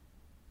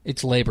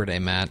It's Labor Day,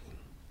 Matt.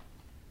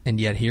 And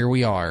yet here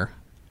we are,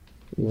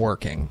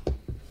 working.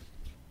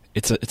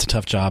 It's a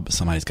tough job, but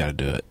somebody's got to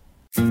do it.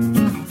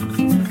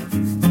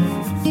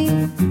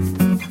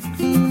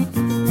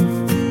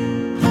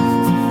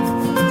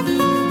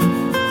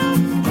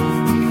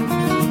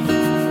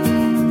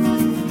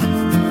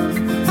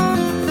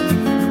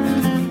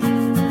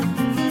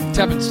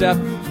 Tep and Step,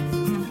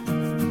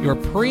 your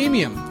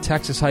premium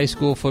Texas high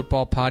school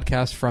football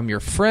podcast from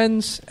your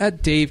friends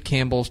at Dave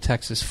Campbell's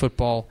Texas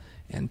Football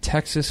and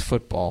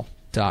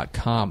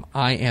TexasFootball.com.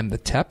 I am the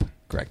Tep,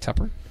 Greg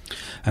Tepper.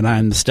 And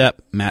I'm the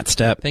Step, Matt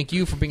Step. Thank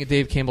you for being a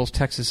Dave Campbell's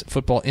Texas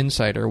Football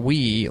Insider.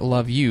 We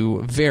love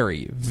you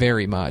very,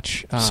 very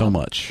much. So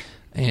much.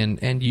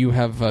 And you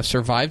have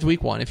survived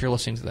week one. If you're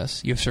listening to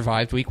this, you've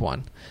survived week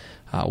one.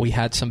 We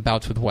had some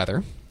bouts with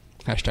weather.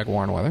 Hashtag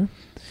war on weather.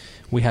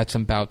 We had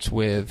some bouts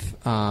with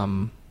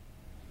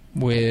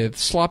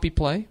sloppy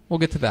play. We'll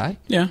get to that.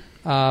 Yeah.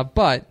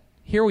 But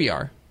here we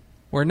are.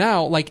 We're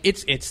now, like,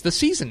 it's the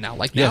season now.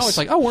 Like, now it's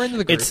like, oh, we're into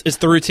the groove. It's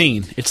the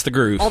routine. It's the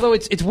groove. Although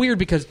it's weird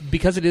because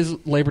it is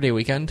Labor Day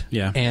weekend.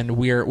 Yeah. And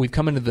we've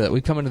come into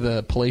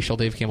the palatial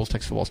Dave Campbell's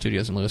Texas Football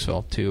Studios in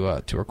Louisville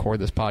to record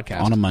this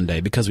podcast on a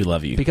Monday because we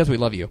love you. Because we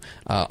love you.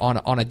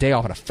 On a day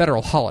off on a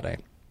federal holiday.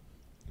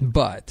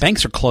 But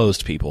banks are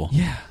closed, people.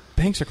 Yeah.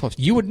 Banks are closed.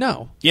 You would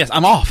know. Yes,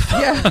 I'm off.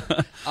 Yeah.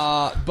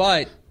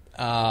 But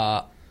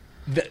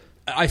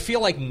I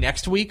feel like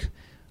next week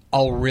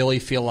I'll really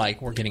feel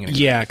like we're getting into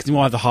yeah, because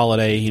we'll have the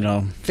holiday,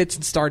 fits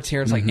and starts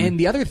here. It's like, and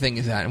the other thing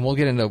is that, and we'll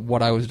get into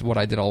what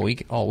I did all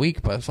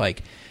week, but it's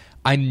like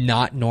I'm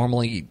not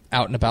normally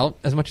out and about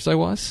as much as I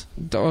was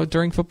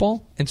during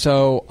football, and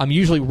so I'm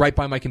usually right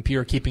by my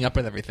computer keeping up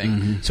with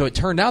everything. So it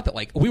turned out that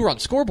like we were on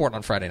Scoreboard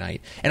on Friday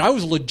night, and I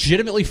was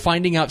legitimately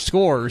finding out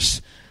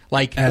scores.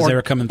 Like as they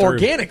were coming through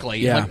organically,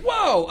 yeah. Like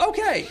whoa,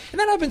 okay,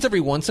 and that happens every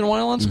once in a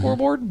while on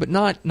Scoreboard, but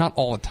not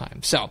all the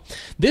time. So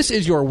this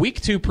is your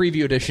Week 2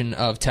 preview edition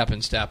of Tep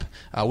and Step.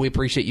 We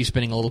appreciate you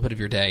spending a little bit of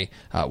your day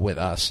with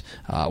us.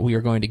 We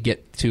are going to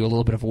get to a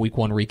little bit of a Week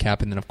 1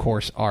 recap, and then of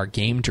course our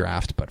game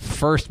draft. But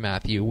first,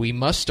 Matthew, we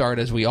must start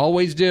as we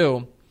always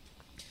do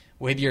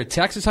with your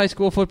Texas high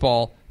school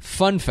football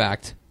fun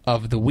fact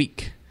of the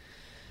week.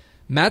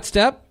 Matt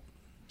Step,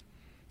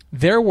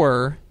 there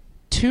were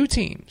two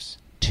teams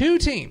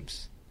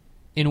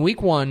in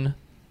week 1.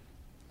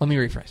 Let me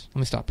rephrase. Let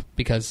me stop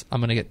because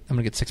I'm gonna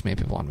get 6 million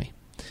people on me.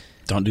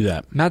 Don't do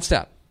that. Matt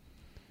Step.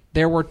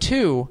 There were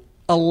 2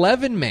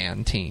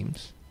 11-man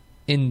teams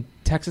in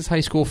Texas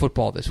high school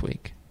football this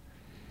week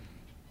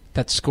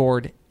that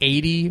scored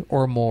 80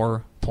 or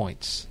more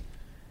points.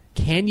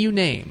 Can you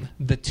name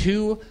the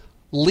 2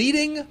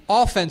 leading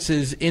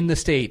offenses in the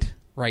state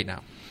right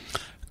now?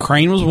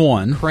 Crane was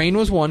one. Crane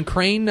won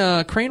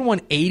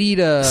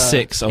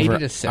 80-6 over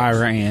 80-6.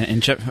 Iran.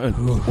 And Jeff,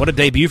 what a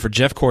debut for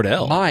Jeff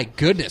Cordell. My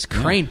goodness,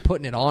 Crane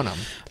putting it on him.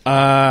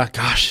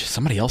 Gosh,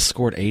 somebody else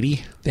scored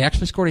 80? They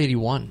actually scored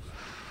 81.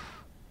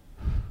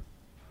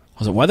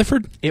 Was it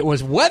Weatherford? It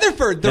was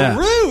Weatherford, the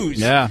Ruse.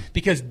 Yeah.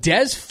 Because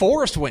Des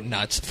Forrest went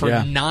nuts for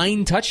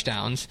 9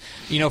 touchdowns.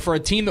 For a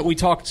team that we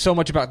talked so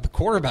much about the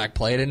quarterback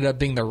play, it ended up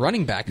being the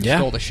running back who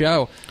stole the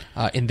show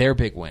in their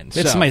big win.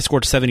 Somebody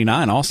scored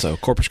 79 also.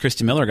 Corpus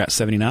Christi Miller got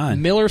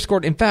 79. Miller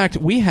scored. In fact,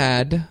 we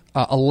had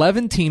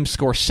 11 teams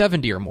score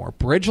 70 or more.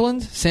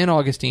 Bridgeland, San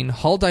Augustine,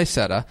 Hull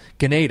Dicetta,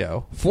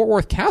 Ganado, Fort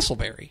Worth,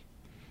 Castleberry.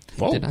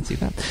 Whoa. Did not see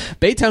that.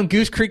 Baytown,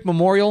 Goose Creek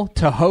Memorial,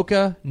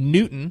 Tahoka,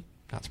 Newton.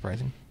 Not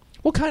surprising.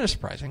 Well, kind of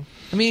surprising.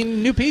 I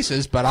mean, new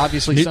pieces, but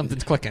obviously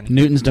something's clicking.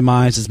 Newton's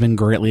demise has been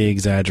greatly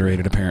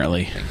exaggerated,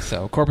 apparently. I think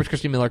so. Corpus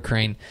Christi, Miller,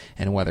 Crane,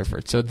 and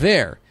Weatherford. So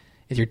there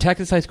is your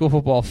Texas high school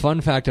football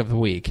fun fact of the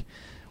week.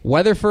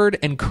 Weatherford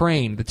and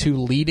Crane, the 2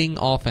 leading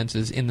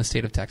offenses in the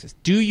state of Texas.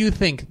 Do you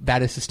think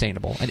that is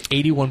sustainable? An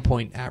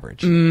 81-point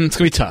average? It's going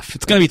to be tough.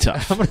 It's going to be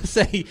tough. I'm going to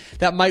say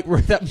that might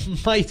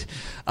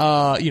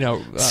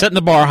setting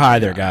the bar high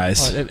there,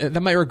 guys.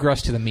 That might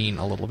regress to the mean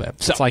a little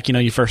bit. So, it's like,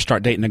 you first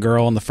start dating a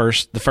girl and the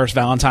first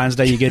Valentine's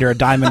Day you get her a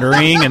diamond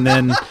ring, and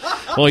then,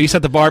 well, you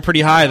set the bar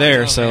pretty high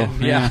there.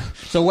 Yeah.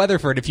 So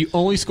Weatherford, if you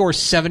only score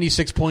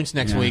 76 points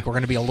next week, we're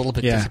going to be a little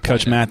bit disappointed.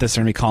 Coach Mathis is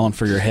going to be calling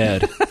for your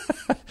head.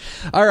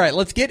 All right,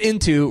 let's get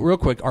into, real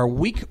quick, our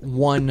Week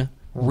 1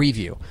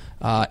 review.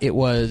 It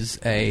was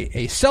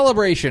a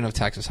celebration of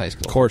Texas high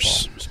school. Of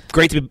course.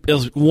 Football. It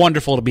was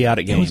wonderful to be out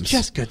at games. It was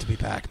just good to be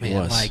back, man.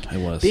 It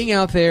was. Being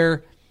out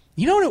there,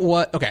 you know what it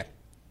was? Okay,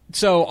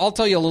 so I'll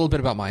tell you a little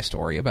bit about my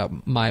story,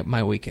 about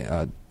my week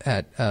at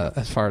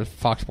as far as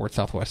Fox Sports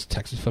Southwest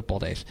Texas football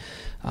days.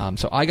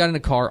 So I got in a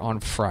car on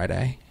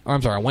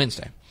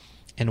Wednesday,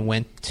 and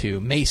went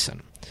to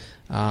Mason.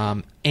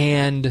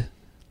 And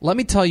let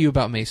me tell you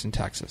about Mason,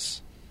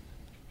 Texas.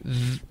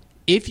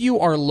 If you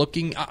are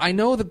looking, I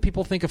know that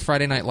people think of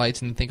Friday Night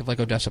Lights and think of like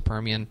Odessa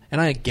Permian,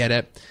 and I get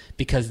it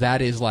because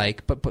that is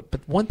like.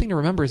 But one thing to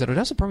remember is that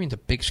Odessa Permian's a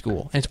big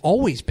school, and it's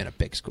always been a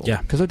big school.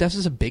 Yeah, because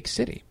Odessa's a big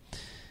city.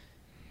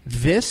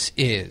 This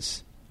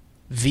is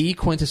the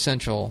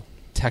quintessential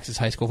Texas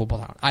high school football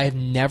town. I have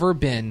never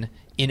been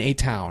in a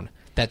town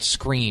that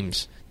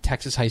screams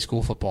Texas high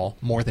school football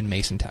more than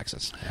Mason,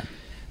 Texas. Yeah.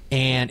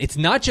 And it's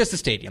not just the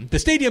stadium. The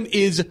stadium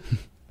is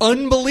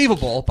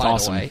unbelievable, by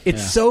the way.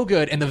 It's so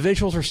good, and the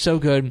visuals are so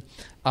good.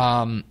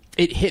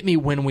 It hit me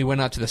when we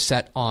went out to the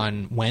set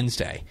on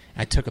Wednesday.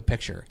 I took a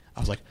picture. I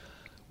was like,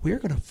 we're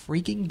going to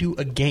freaking do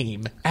a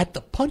game at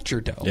the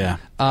Puncher Dome. Yeah.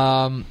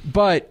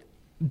 But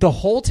the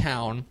whole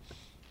town,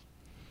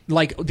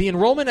 like the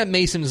enrollment at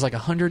Mason is like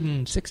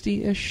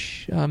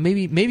 160-ish,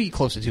 maybe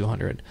close to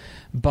 200.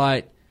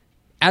 But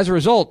as a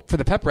result, for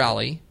the pep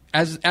rally,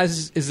 as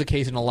is the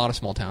case in a lot of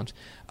small towns,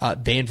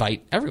 they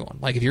invite everyone.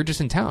 Like if you're just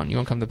in town, you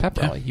want to come to the pep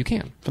rally, you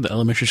can. The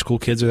elementary school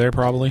kids are there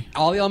probably.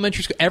 All the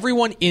elementary school,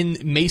 everyone in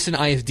Mason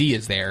ISD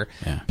is there,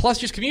 plus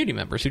just community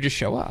members who just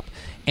show up.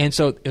 And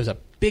so it was a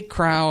big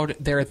crowd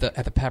there at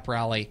the pep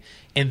rally,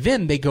 and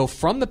then they go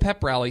from the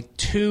pep rally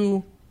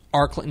to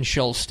our Clinton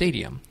Shills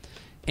Stadium,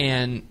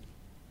 and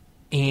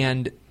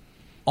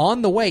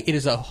on the way, it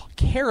is a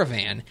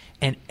caravan,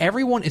 and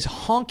everyone is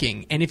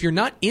honking. And if you're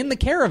not in the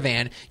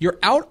caravan, you're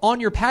out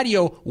on your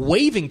patio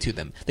waving to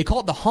them. They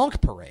call it the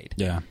honk parade.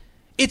 Yeah.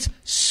 It's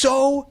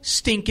so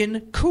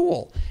stinking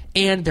cool.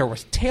 And there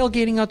was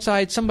tailgating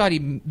outside.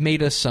 Somebody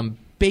made us some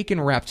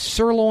bacon-wrapped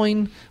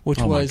sirloin, which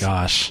was... Oh, my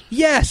gosh.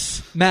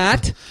 Yes,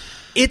 Matt.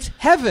 It's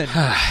heaven.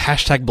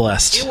 Hashtag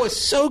blessed. It was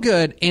so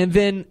good, and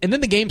then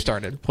the game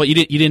started. What, you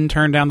didn't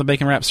turn down the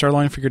bacon wrapped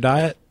sirloin for your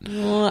diet?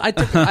 I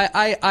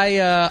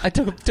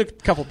took a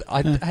couple.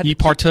 You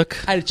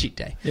partook? I had a cheat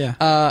day.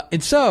 Yeah.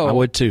 And so I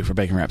would too for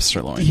bacon wrapped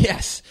sirloin.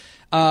 Yes.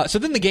 So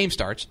then the game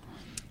starts,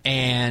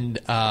 and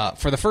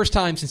for the first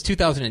time since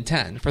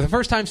 2010, for the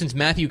first time since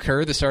Matthew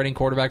Kerr, the starting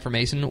quarterback for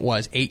Mason,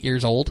 was 8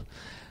 years old,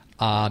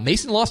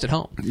 Mason lost at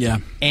home. Yeah.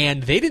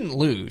 And they didn't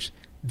lose.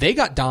 They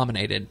got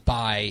dominated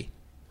by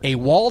a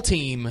Wall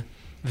team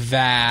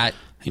that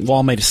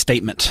Wall made a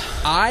statement.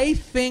 I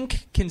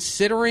think,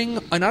 considering,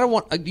 and I don't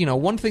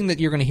want, one thing that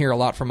you're going to hear a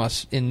lot from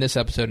us in this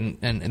episode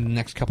and in the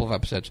next couple of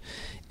episodes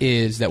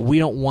is that we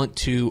don't want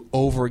to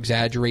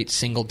over-exaggerate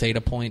single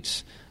data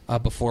points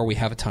before we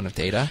have a ton of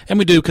data. And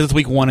we do, because it's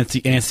week one, and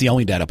it's the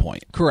only data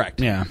point.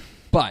 Correct. Yeah.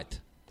 But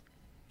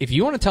if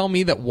you want to tell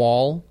me that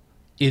Wall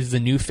is the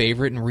new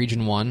favorite in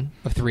Region 1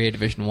 of 3A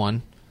Division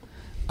 1,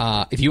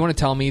 if you want to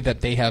tell me that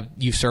they have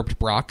usurped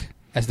Brock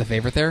as the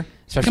favorite there,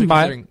 especially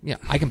considering,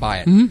 I can buy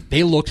it. Mm-hmm.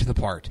 They looked the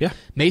part. Yeah.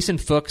 Mason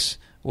Fuchs,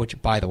 which,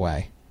 by the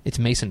way, it's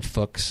Mason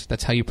Fuchs.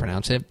 That's how you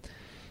pronounce it.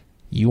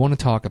 You want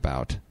to talk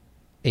about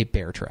a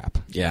bear trap?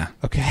 Yeah.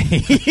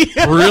 Okay.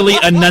 Really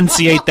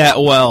enunciate that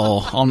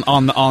well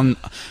on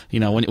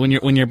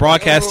when you're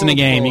broadcasting a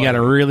game, you got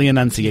to really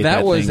enunciate that.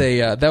 That was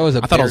a I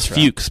thought it was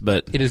Fuchs,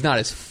 but it is not.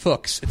 It's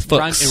Fuchs.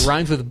 Fuchs. It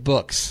rhymes with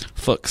books.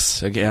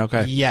 Fuchs.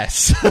 Okay.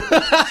 Yes.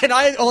 And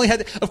I only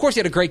had. Of course, he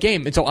had a great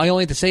game, and so I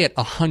only had to say it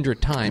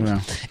 100 times.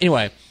 Yeah.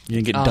 Anyway,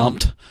 you didn't get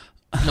dumped.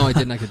 No, I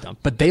did not get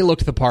dumped. But they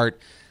looked the part.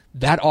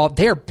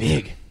 They're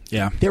big.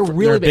 Yeah, they're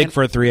really big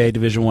for a 3A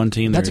Division I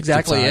team. That's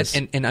exactly it.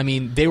 And I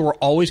mean, they were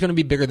always going to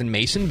be bigger than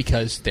Mason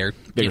because they're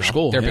bigger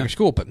school. They're bigger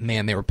school, but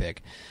man, they were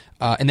big.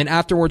 And then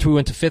afterwards, we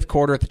went to fifth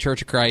quarter at the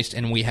Church of Christ,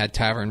 and we had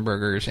tavern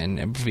burgers, and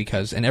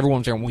everyone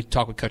was there. And we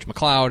talked with Coach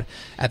McLeod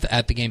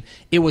at the game.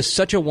 It was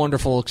such a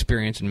wonderful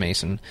experience in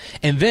Mason.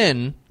 And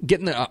then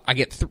I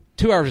get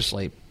 2 hours of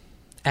sleep.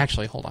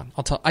 Actually, hold on.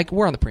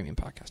 We're on the premium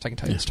podcast. I can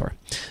tell you the story.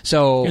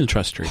 So, in the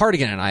trust tree.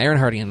 Aaron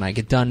Hardigan and I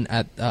get done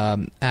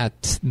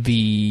at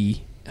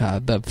the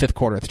fifth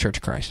quarter at the Church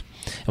of Christ,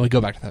 and we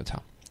go back to the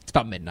hotel. It's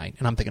about midnight,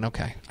 and I'm thinking,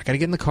 okay, I got to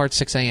get in the car at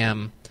 6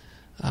 a.m.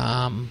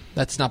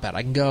 That's not bad.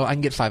 I can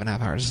get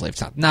 5.5 hours of sleep.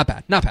 It's not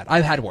bad.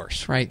 I've had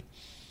worse, right?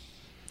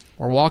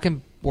 We're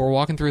walking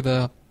through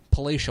the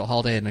palatial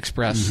Holiday Inn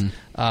Express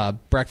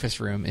breakfast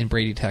room in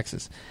Brady,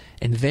 Texas,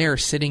 and there,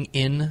 sitting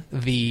in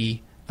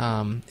the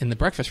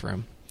breakfast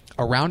room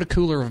around a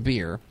cooler of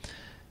beer,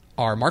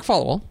 are Mark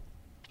Followell,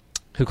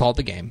 who called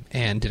the game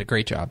and did a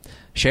great job,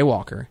 Shay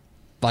Walker,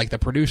 like the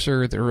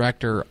producer, the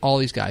director, all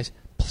these guys,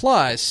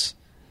 plus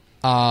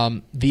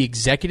the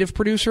executive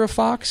producer of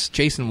Fox,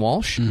 Jason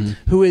Walsh,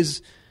 who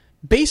is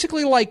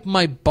basically like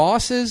my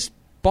boss's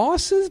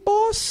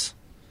boss.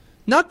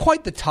 Not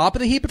quite the top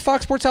of the heap at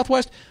Fox Sports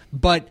Southwest,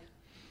 but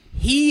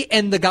he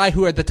and the guy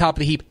who are at the top of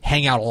the heap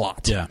hang out a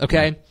lot. Yeah.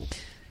 Okay?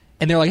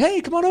 And they're like,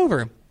 hey, come on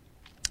over.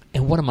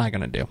 And what am I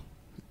going to do?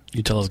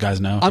 You tell those guys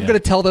no? I'm going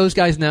to tell those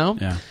guys no?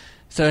 Yeah.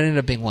 So it ended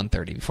up being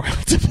 1:30 before I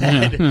went to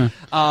bed.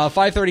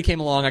 5:30 came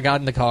along. I got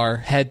in the car,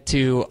 head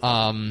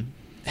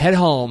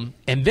home,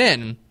 and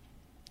then,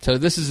 so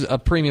this is a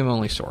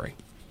premium-only story.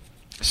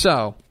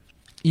 So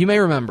you may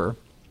remember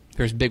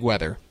there's big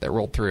weather that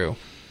rolled through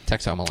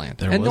Texoma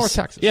land and North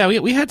Texas. Yeah,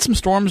 we had some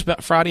storms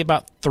about Friday,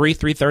 about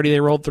 3:30 they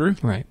rolled through.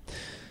 Right.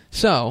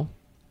 So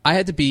I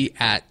had to be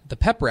at the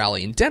pep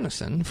rally in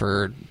Denison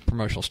for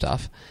promotional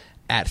stuff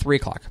at 3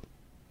 o'clock.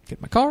 Get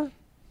in my car.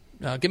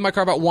 Get in my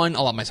car about 1.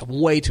 Allow myself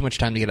way too much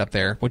time to get up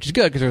there, which is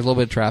good because there's a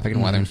little bit of traffic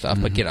and weather and stuff,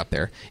 but get up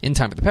there in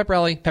time for the pep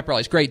rally. Pep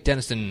rally's great.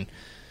 Denison,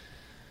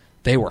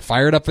 they were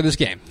fired up for this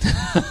game.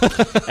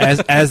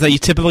 as they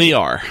typically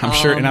are.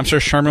 I'm sure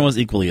Sherman was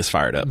equally as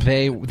fired up.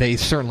 They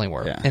certainly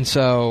were. Yeah. And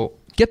so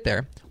Get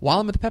there. While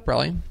I'm at the pep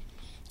rally,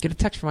 get a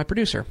text from my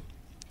producer.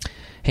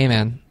 Hey,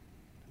 man,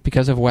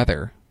 because of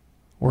weather,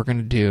 we're going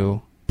to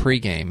do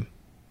pregame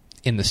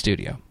in the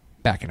studio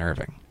back in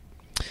Irving.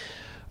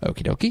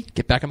 Okie dokie.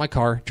 Get back in my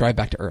car, drive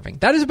back to Irving.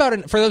 That is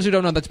about, for those who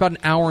don't know, that's about an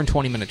hour and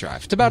 20-minute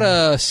drive. It's about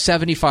a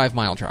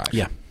 75-mile drive.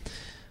 Yeah.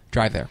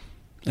 Drive there.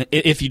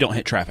 If you don't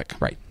hit traffic.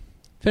 Right.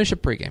 Finish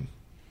up pregame.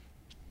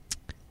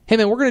 Hey,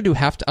 man, we're going to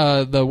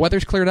do the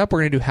weather's cleared up.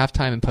 We're going to do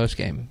halftime and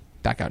postgame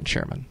back out in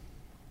Sherman.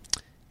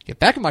 Get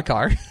back in my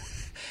car.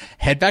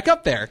 Head back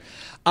up there.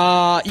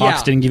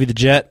 Fox didn't give you the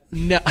jet?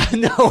 No,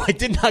 I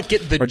did not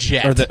get the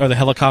jet. Or the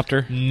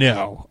helicopter?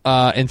 No.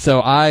 And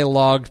so I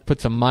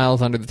put some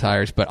miles under the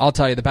tires, but I'll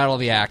tell you, the Battle of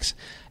the Axe,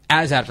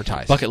 as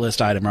advertised. Bucket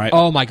list item, right?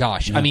 Oh, my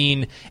gosh. Yeah. I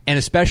mean, and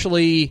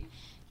especially,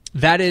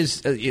 that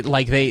is,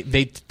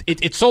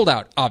 it's sold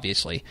out,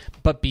 obviously,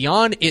 but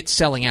beyond it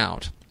selling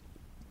out,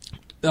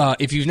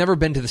 if you've never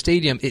been to the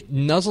stadium, it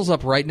nuzzles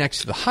up right next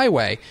to the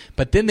highway,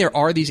 but then there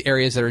are these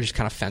areas that are just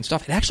kind of fenced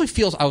off. It actually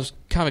feels, I was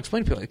kind of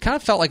explaining to people, it kind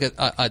of felt like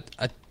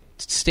a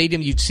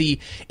stadium you'd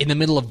see in the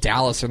middle of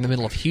Dallas or in the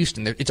middle of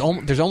Houston.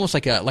 There's almost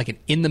like an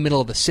in the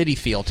middle of the city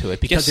feel to it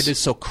because it is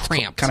so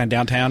cramped. Kind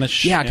of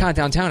downtownish. Yeah, kind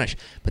of downtownish.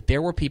 But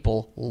there were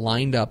people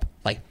lined up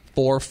like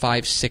 4,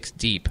 5, 6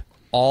 deep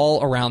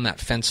all around that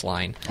fence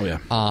line. Oh,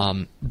 yeah.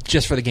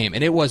 Just for the game.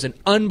 And it was an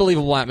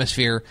unbelievable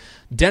atmosphere.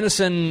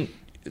 Denison...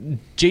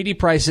 J.D.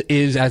 Price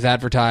is, as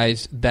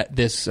advertised, that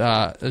this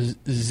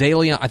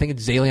Zalian, I think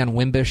it's Zalian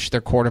Wimbish, their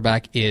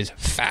quarterback, is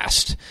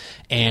fast.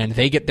 And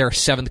they get their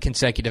 7th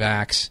consecutive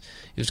axe.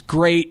 It was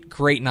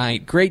great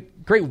night, great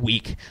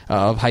week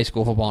of high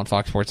school football on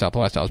Fox Sports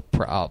Southwest. I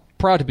was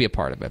proud to be a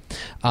part of it.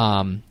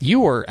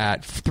 You were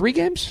at 3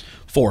 games?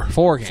 4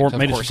 games.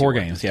 Made it to 4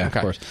 games, yeah, okay.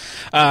 Of course.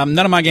 None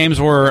of my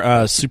games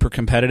were super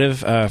competitive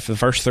for the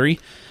first 3.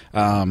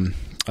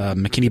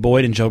 McKinney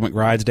Boyd and Joe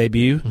McBride's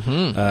debut,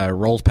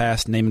 rolled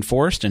past Naaman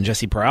Forest, and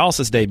Jesse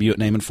Perales' debut at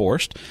Naaman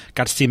Forest.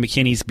 Got to see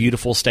McKinney's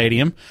beautiful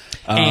stadium,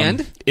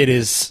 and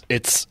it's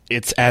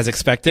as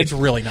expected. It's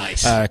really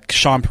nice.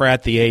 Sean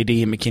Pratt, the AD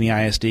at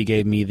McKinney ISD,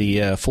 gave me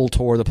the full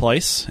tour of the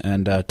place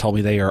and told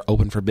me they are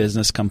open for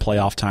business come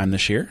playoff time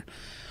this year.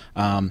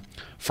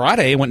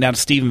 Friday, I went down to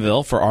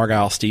Stephenville for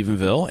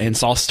Argyle-Stephenville and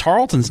saw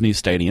Tarleton's new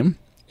stadium,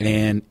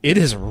 and it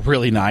is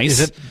really nice.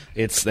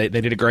 Is it?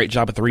 They did a great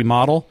job at the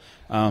remodel.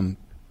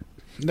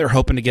 They're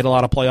hoping to get a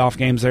lot of playoff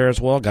games there as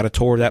well. Got a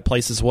tour of that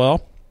place as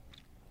well.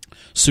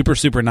 Super,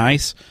 super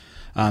nice.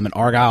 And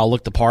Argyle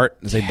looked the part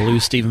as they blew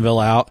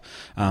Stephenville out.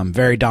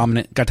 Very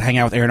dominant. Got to hang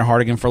out with Aaron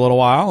Hardigan for a little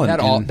while.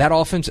 That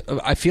offense,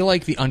 I feel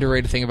like the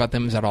underrated thing about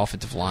them is that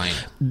offensive line.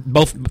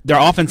 Both their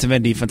offensive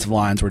and defensive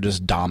lines were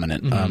just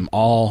dominant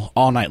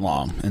all night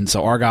long. And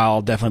so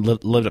Argyle definitely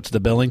lived up to the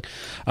billing.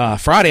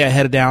 Friday, I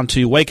headed down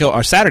to Waco,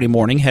 or Saturday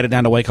morning, headed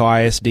down to Waco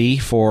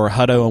ISD for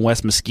Hutto and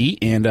West Mesquite.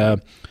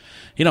 And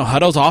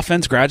Hutto's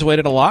offense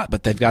graduated a lot,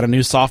 but they've got a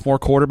new sophomore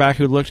quarterback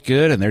who looked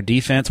good, and their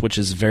defense, which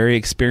is very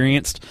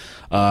experienced,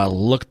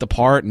 looked the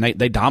part, and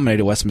they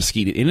dominated West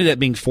Mesquite. It ended up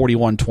being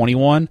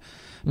 41-21,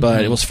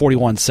 but it was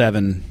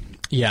 41-7.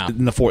 Yeah.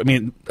 In the fourth. I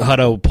mean,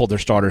 Hutto pulled their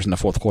starters in the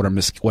fourth quarter.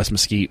 West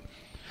Mesquite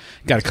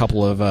got a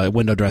couple of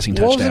window dressing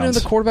touchdowns.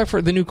 What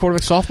was the new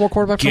sophomore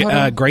quarterback for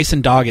Hutto?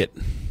 Grayson Doggett.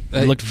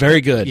 He looked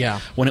very good.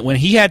 Yeah. When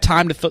he had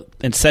time to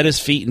and set his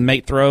feet and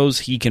make throws,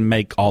 he can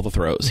make all the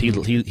throws. He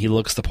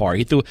looks the part.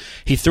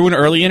 He threw an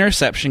early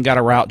interception, got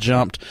a route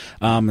jumped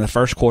in the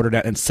first quarter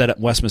and set up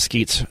West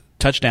Mesquite's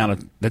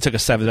touchdown. They took a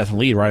 7-0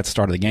 lead right at the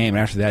start of the game.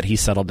 And after that, he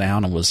settled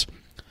down and was.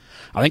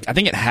 I think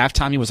at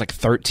halftime he was like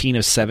 13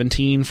 of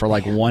 17 for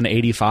like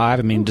 185.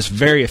 I mean, just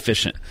very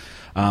efficient.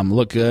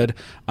 Looked good.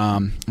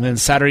 And then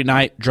Saturday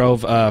night,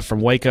 drove from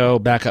Waco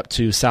back up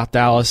to South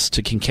Dallas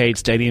to Kincaid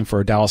Stadium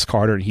for Dallas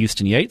Carter and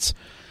Houston Yates.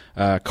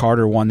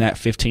 Carter won that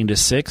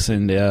 15-6,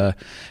 and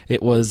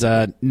it was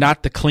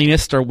not the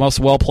cleanest or most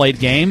well-played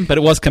game, but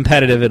it was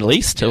competitive at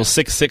least. It was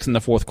 6-6 in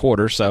the fourth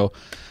quarter, so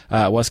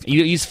it was.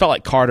 You just felt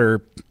like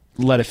Carter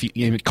let a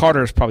few.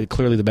 Carter is probably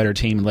clearly the better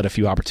team and let a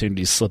few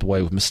opportunities slip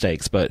away with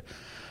mistakes, but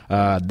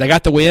they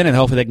got the win, and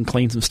hopefully they can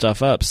clean some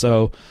stuff up.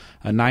 So.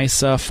 A nice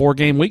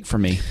 4-game week for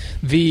me.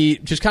 The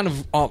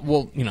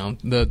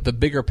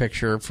bigger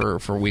picture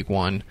for week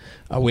 1,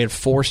 we had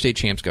 4 state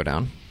champs go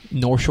down.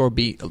 North Shore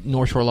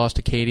lost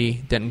to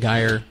Katy. Denton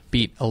Geyer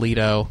beat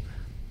Aledo.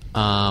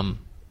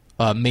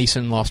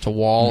 Mason lost to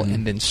Wall,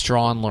 and then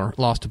Strawn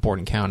lost to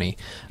Borden County.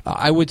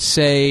 I would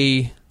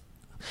say,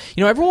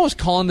 everyone was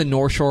calling the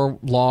North Shore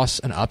loss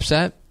an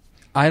upset.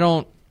 I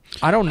don't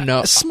know.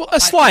 A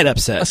slight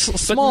upset.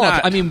 Small.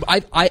 I mean,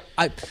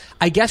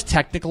 I guess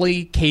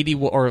technically Katy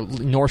or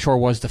North Shore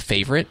was the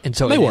favorite, and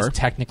so it was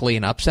technically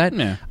an upset.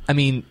 Yeah. I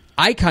mean,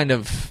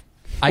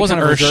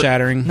 wasn't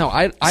earth-shattering. No,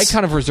 I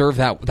kind of reserve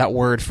that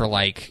word for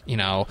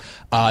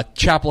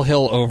Chapel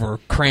Hill over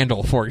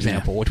Crandall, for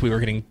example, which we were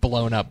getting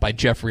blown up by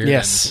Jeff Reardon.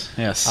 Yes.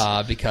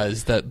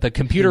 Because the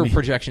computer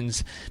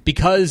projections,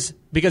 because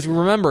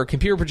remember,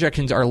 computer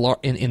projections are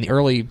in the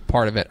early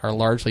part of it are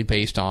largely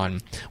based on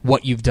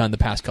what you've done the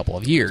past couple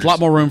of years. A lot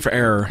more room for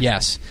error.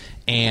 Yes,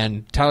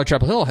 and Tyler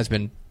Chapel Hill has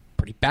been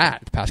pretty bad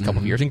the past couple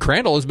of years, and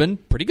Crandall has been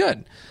pretty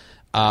good.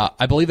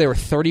 I believe they were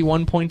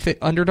 31-point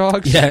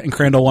underdogs. Yeah, and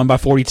Crandall won by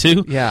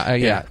 42.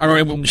 Yeah.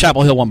 I mean,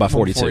 Chapel Hill won by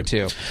 42.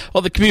 42.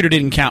 Well, the computer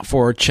didn't count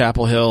for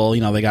Chapel Hill.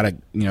 They got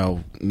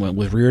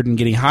with Reardon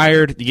getting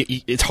hired,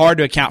 it's hard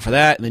to account for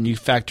that. And then you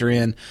factor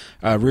in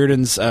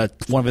Reardon's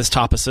one of his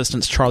top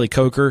assistants, Charlie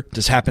Coker,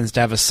 just happens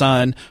to have a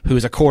son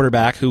who's a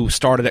quarterback who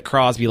started at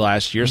Crosby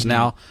last year. So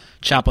now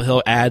Chapel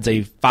Hill adds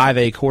a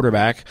 5A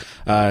quarterback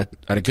at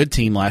a good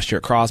team last year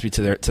at Crosby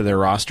to their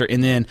roster,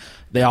 and then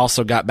they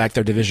also got back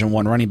their Division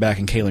I running back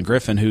in Kalen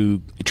Griffin,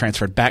 who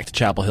transferred back to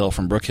Chapel Hill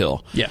from Brook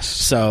Hill. Yes,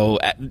 so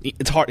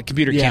it's hard. The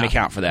computer can't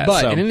account for that.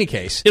 But so in any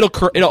case, it'll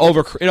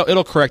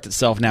correct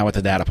itself now with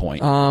the data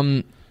point.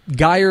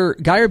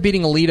 Geyer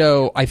beating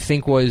Alito, I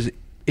think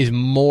is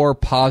more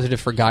positive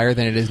for Geyer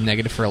than it is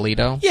negative for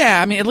Alito.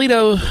 Yeah, I mean,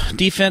 Alito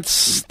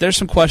defense, there's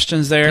some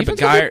questions there. But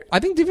Geyer, I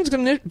think defense is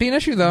going to be an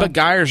issue, though. But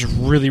Geyer's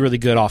really, really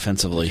good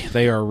offensively.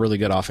 They are really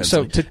good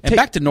offensively. And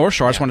back to North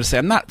Shore, I just want to say,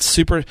 I'm not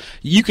super...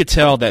 You could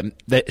tell that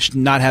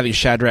not having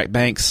Shadrack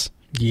Banks...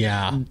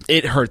 Yeah,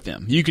 it hurt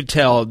them. You could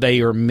tell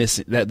they were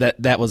missing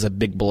that was a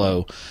big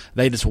blow.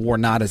 They just were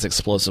not as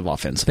explosive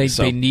offensively.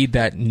 They need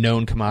that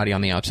known commodity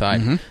on the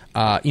outside.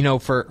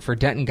 For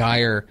Denton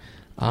Geyer...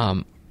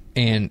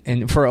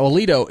 And for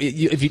Alito,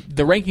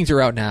 the rankings are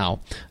out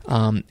now,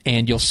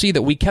 and you'll see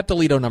that we kept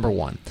Alito number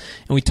 1,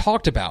 and we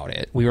talked about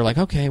it. We were like,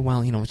 okay,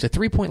 well, it's a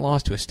 3-point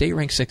loss to a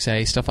state-ranked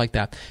 6A, stuff like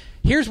that.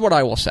 Here's what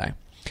I will say: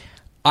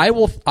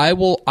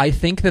 I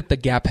think that the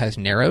gap has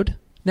narrowed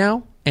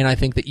now, and I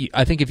think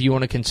if you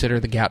want to consider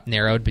the gap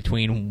narrowed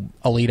between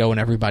Alito and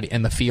everybody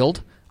in the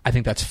field, I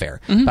think that's fair.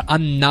 But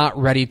I'm not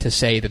ready to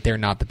say that they're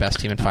not the best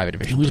team in 5A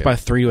Division II. Lose by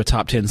 3 to a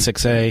top 10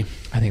 6A.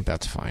 I think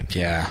that's fine.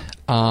 Yeah.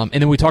 And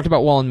then we talked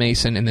about Wallen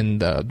Mason, and then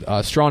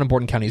the Strawn and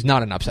Borden County is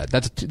not an upset.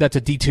 That's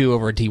a D2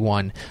 over a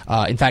D1.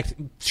 In fact,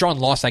 Strawn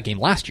lost that game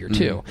last year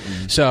too.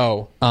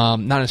 So not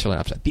necessarily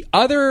an upset. The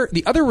other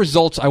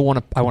results I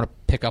want to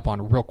pick up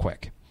on real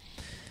quick.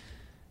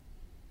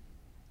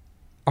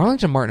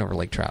 Arlington Martin over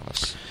Lake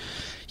Travis.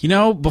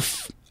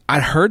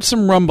 I'd heard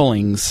some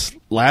rumblings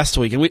last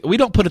week, and we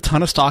don't put a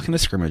ton of stock into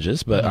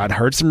scrimmages, but I'd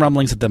heard some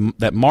rumblings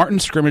that Martin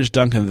scrimmaged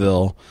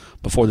Duncanville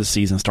before the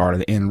season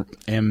started,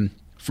 and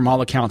from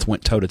all accounts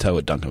went toe-to-toe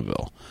at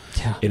Duncanville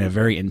in a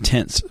very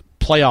intense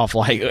playoff.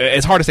 Like,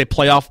 it's hard to say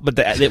playoff, but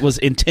it was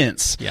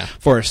intense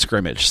for a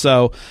scrimmage.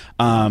 So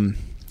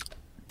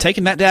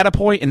taking that data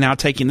point and now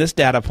taking this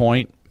data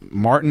point,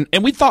 Martin,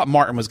 and we thought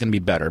Martin was going to be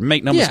better.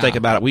 Make no mistake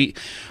about it.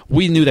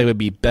 We knew they would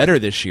be better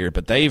this year,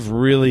 but they've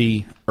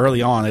really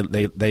early on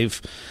they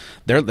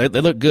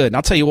look good. And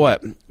I'll tell you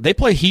what, they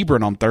play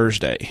Hebron on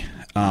Thursday,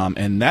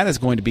 and that is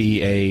going to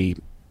be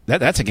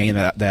that's a game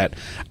that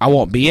I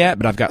won't be at,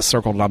 but I've got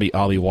circled and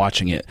I'll be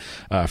watching it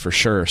for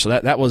sure. So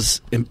that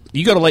was,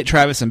 you go to Lake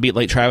Travis and beat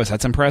Lake Travis,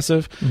 that's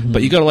impressive.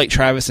 But you go to Lake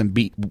Travis and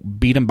beat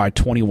them by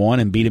 21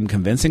 and beat them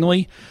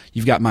convincingly,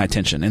 you've got my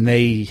attention. And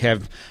they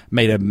have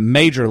made a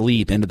major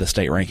leap into the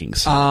state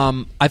rankings.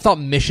 I thought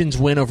Mission's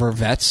win over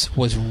Vets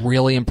was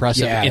really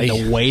impressive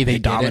the way they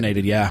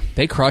dominated.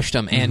 They crushed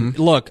them. And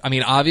look, I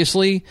mean,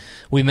 obviously,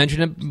 we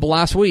mentioned it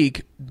last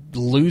week.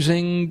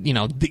 Losing,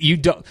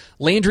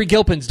 Landry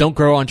Gilpins don't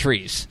grow on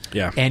trees.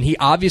 Yeah. And he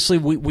obviously,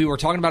 we were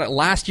talking about it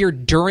last year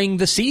during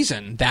the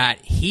season, that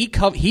he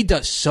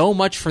does so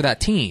much for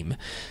that team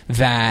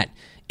that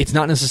it's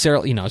not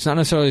necessarily, a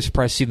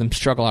surprise to see them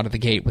struggle out of the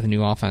gate with a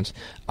new offense.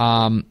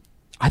 I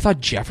thought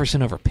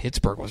Jefferson over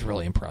Pittsburgh was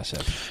really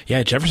impressive.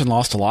 Yeah, Jefferson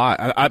lost a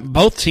lot.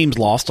 Both teams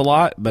lost a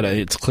lot, but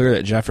it's clear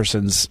that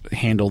Jefferson's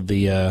handled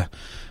the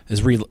is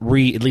at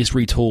least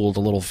retooled a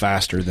little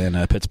faster than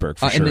Pittsburgh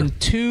for sure. And then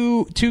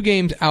two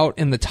games out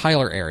in the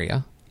Tyler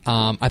area.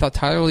 I thought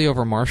Tyler Lee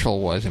over Marshall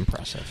was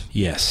impressive.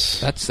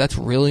 Yes, that's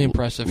really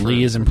impressive.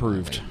 Lee is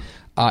improved.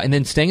 And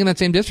then staying in that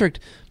same district,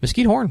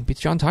 Mesquite Horn beats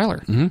John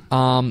Tyler.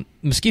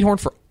 Mesquite Horn,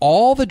 for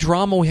all the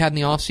drama we had in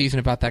the offseason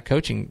about that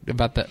coaching,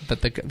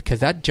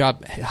 because that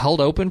job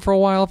held open for a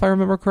while, if I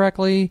remember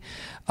correctly,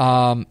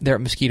 there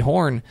at Mesquite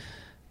Horn.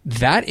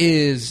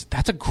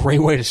 That's a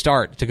great way to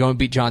start, to go and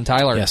beat John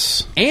Tyler.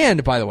 Yes.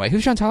 And by the way,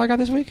 who's John Tyler got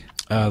this week?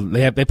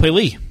 They play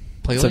Lee.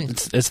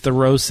 It's the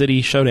Rose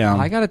City Showdown.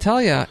 I got to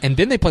tell you. And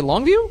then they play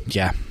Longview?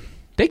 Yeah.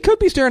 They could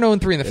be staring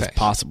 0-3 in the face. It's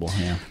possible,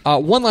 yeah.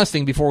 One last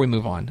thing before we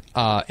move on.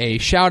 A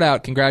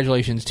shout-out,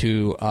 congratulations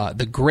to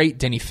the great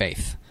Denny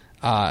Faith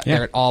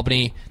there at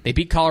Albany. They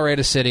beat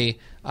Colorado City.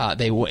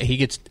 He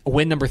gets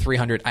win number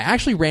 300. I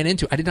actually ran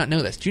into, I did not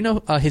know this. Do you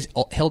know his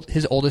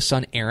oldest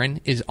son, Aaron,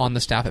 is on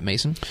the staff at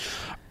Mason?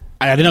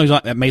 I didn't know he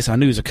was at Mason. I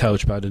knew he was a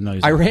coach, but I didn't know he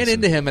was I ran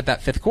into him at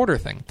that fifth quarter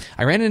thing.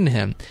 I ran into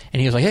him, and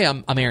he was like, hey,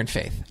 I'm Aaron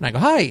Faith. And I go,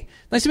 hi,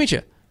 nice to meet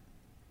you.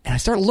 And I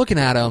start looking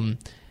at him,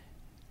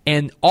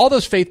 and all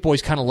those Faith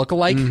boys kind of look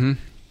alike. And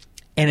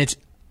it's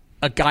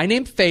a guy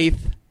named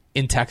Faith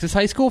in Texas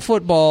high school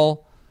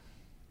football,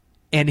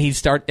 and his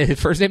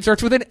first name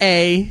starts with an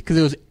A, because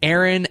it was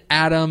Aaron,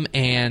 Adam,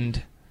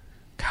 and...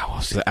 God, what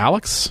was it?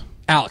 Alex?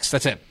 Alex,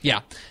 that's it.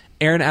 Yeah.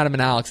 Aaron, Adam,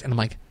 and Alex. And I'm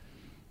like,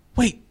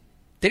 wait,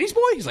 Denny's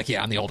boy? He's like,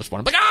 yeah, I'm the oldest one.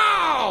 I'm like,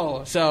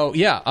 oh! So,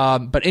 yeah.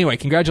 But anyway,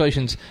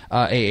 congratulations,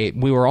 AA.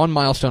 We were on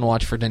milestone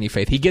watch for Denny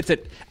Faith. He gets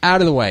it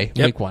out of the way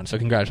week 1, so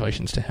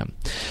congratulations to him.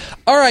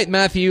 All right,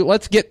 Matthew,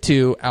 let's get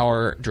to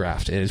our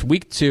draft. It is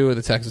week 2 of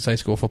the Texas high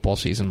school football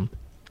season.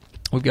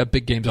 We've got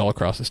big games all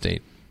across the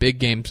state. Big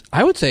games,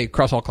 I would say,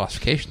 across all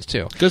classifications,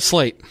 too. Good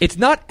slate. It's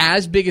not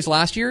as big as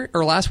last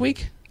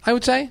week, I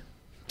would say.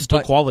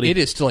 Still quality. It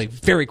is still a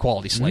very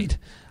quality slate.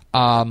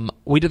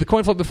 We did the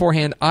coin flip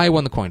beforehand. I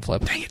won the coin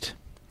flip. Dang it.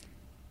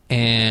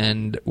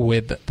 And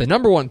with the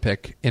number 1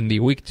 pick in the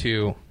week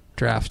 2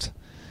 draft,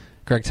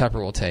 Greg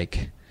Tepper will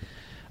take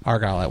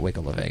Argyle at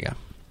Waco La Vega.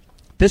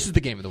 This is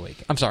the game of the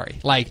week. I'm sorry.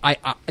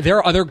 There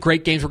are other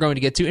great games we're going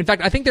to get to. In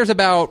fact, I think there's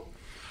about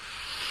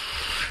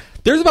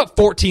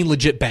 14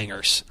 legit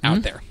bangers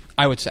out there,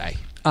 I would say.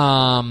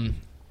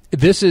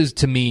 This is,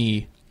 to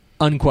me,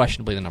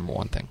 unquestionably the number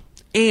 1 thing.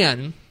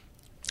 And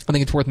I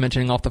think it's worth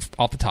mentioning off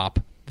the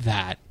top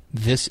that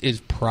this is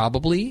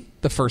probably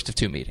the first of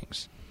 2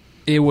 meetings.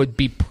 It would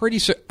be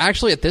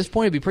actually, at this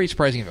point, it'd be pretty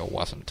surprising if it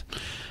wasn't.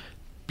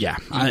 Yeah,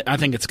 I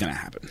think it's going to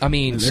happen. I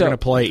mean, they're going to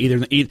play either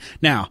in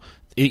the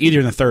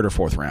 3rd or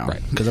 4th round.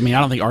 Right. Because, I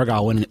don't think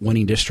Argyle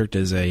winning district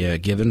is a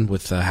given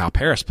with how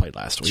Paris played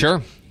last week.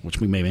 Sure. Which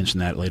we may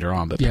mention that later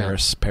on. But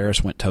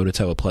Paris went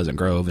toe-to-toe with Pleasant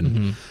Grove,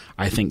 and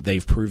I think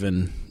they've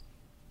proven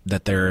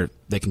that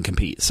they can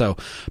compete. So,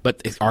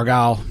 but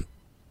Argyle,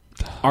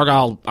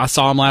 I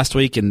saw him last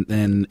week, and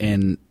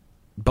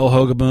Bo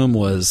Hogaboom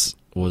was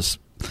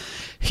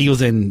he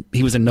was in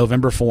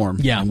November form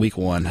in week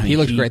 1. He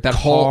looked great. That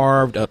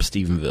carved up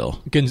Stephenville.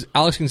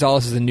 Alex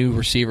Gonzalez is a new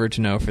receiver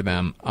to know for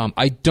them.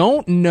 I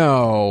don't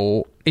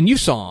know, and you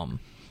saw him.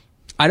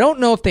 I don't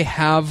know if they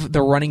have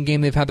the running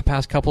game they've had the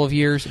past couple of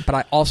years, but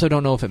I also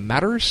don't know if it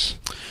matters.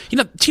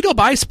 Tito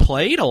Bice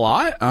played a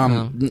lot.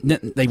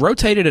 They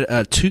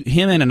rotated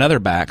him and another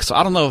back, so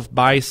I don't know if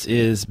Bice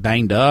is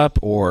banged up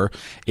or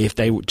if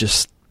they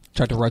just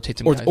tried to rotate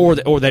some guys.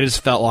 Or they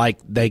just felt like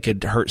they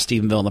could hurt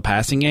Stephenville in the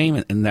passing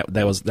game, and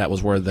that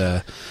was where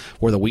the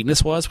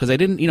weakness was, because they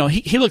didn't.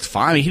 He looked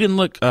fine. He didn't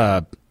look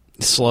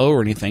slow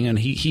or anything, and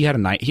he had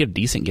a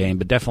decent game,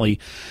 but definitely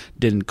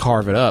didn't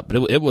carve it up.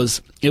 But it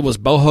was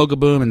Bo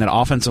Hogaboom and that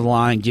offensive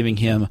line giving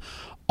him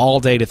all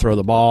day to throw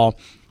the ball.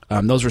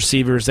 Those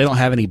receivers, they don't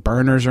have any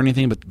burners or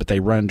anything, but they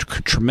run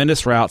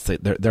tremendous routes.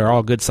 They're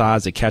all good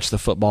size. They catch the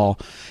football,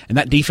 and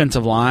that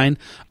defensive line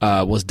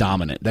was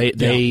dominant.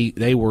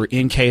 They were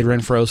in Cade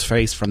Renfro's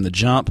face from the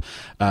jump.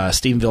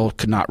 Stephenville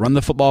could not run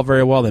the football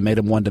very well. They made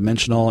him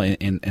one-dimensional,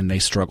 and they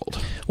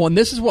struggled. Well, and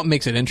this is what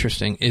makes it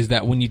interesting, is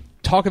that when you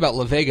talk about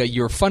La Vega,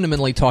 you're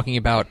fundamentally talking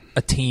about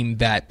a team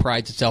that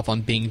prides itself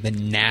on being the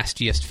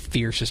nastiest,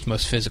 fiercest,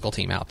 most physical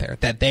team out there.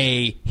 That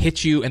they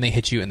hit you, and they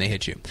hit you, and they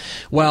hit you.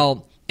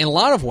 Well, in a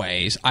lot of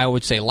ways, I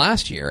would say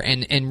last year,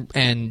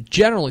 and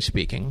generally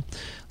speaking,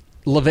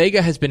 La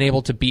Vega has been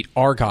able to beat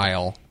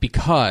Argyle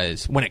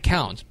because, when it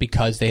counts,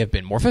 because they have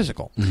been more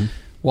physical. Mm-hmm.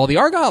 Well,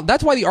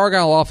 that's why the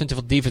Argyle offensive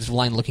and defensive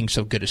line looking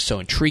so good is so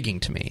intriguing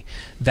to me.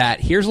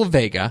 That here's La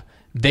Vega,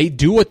 they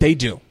do what they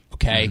do,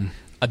 okay?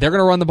 Mm-hmm. They're going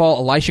to run the ball.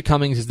 Elisha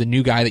Cummings is the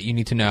new guy that you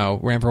need to know.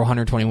 Ran for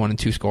 121 and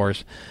 2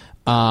 scores.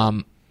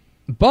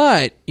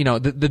 But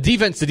the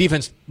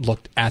defense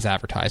looked as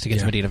advertised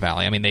against Medina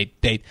Valley. I mean,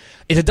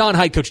 it's a Don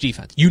Hyde coach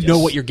defense. You know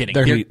what you're getting.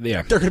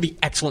 They're going to be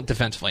excellent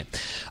defensively.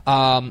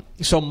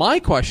 So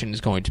my question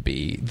is going to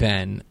be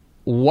then,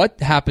 what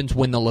happens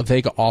when the La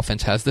Vega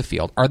offense has the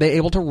field? Are they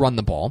able to run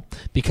the ball?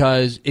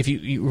 Because if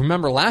you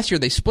remember last year,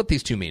 they split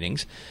these 2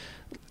 meetings.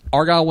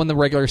 Argyle won the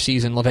regular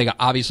season. La Vega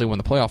obviously won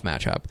the playoff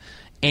matchup.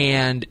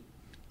 And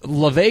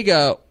La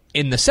Vega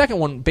in the second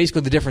one,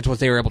 basically the difference was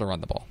they were able to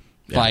run the ball.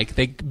 Yeah. Like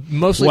they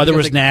mostly weather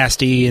was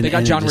nasty, and they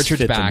got John and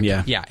Richards back.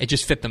 Them, it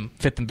just fit them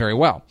very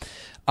well.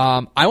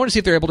 I want to see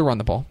if they're able to run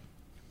the ball,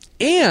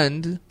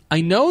 and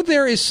I know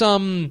there is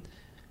some,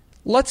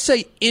 let's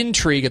say,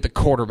 intrigue at the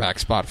quarterback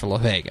spot for La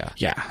Vega.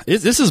 Yeah,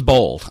 this is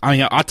bold. I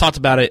mean, I talked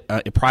about it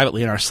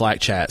privately in our Slack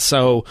chat.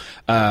 So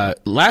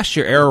last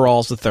year, Aaron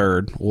Rawls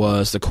III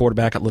was the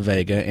quarterback at La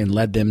Vega and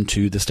led them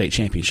to the state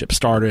championship.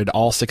 Started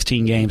all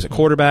 16 games at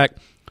quarterback,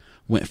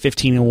 went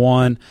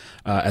 15-1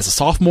 as a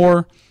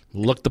sophomore.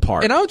 Looked the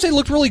part. And I would say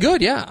looked really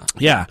good, yeah.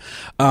 Yeah.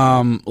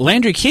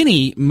 Landry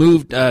Kinney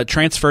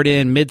transferred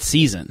in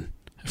mid-season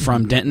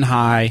from Denton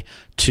High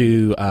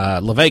to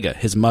La Vega.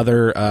 His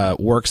mother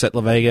works at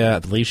La Vega. I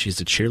believe she's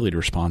a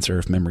cheerleader sponsor,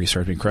 if memory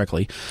serves me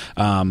correctly.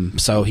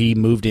 So he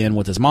moved in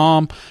with his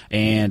mom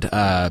and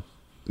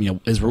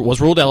was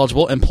ruled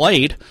eligible and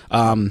played.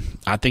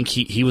 I think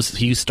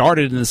he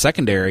started in the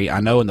secondary, I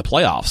know, in the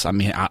playoffs. I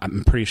mean,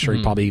 I'm pretty sure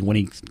he probably, when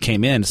he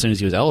came in, as soon as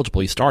he was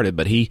eligible, he started.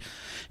 But he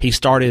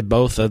started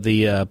both of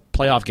the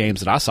playoff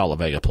games that I saw La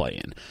Vega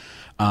play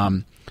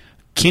in.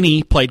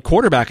 Kinney played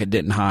quarterback at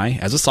Denton High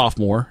as a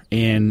sophomore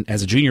and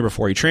as a junior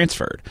before he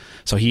transferred.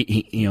 So he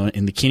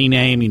in the Kinney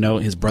name,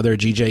 his brother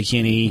G.J.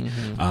 Kinney,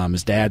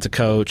 his dad's a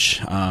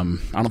coach.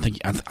 I'm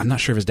not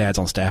sure if his dad's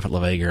on staff at La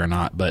Vega or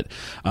not, but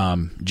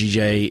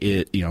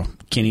G.J.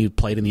 Kinney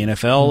played in the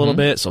NFL a little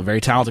bit, so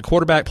very talented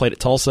quarterback. Played at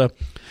Tulsa.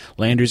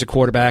 Landry's a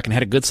quarterback and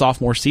had a good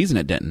sophomore season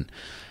at Denton.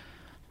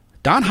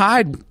 Don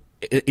Hyde,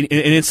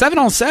 in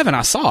 7-on-7,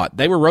 I saw it.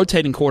 They were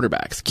rotating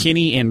quarterbacks.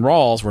 Kenny and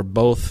Rawls were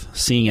both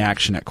seeing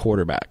action at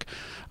quarterback.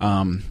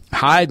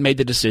 Hyde made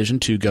the decision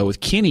to go with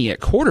Kenny at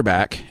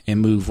quarterback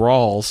and move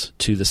Rawls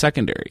to the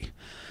secondary.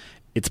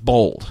 It's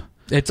bold.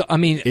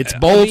 It's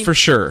bold for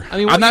sure.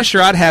 I'm not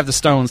sure I'd have the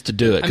stones to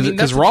do it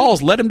because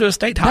Rawls led him to a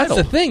state title.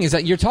 That's the thing, is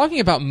that you're talking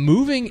about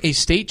moving a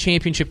state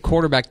championship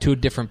quarterback to a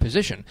different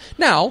position.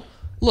 Now,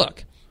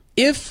 look,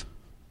 if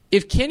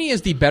Kenny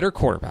is the better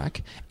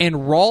quarterback and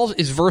Rawls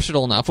is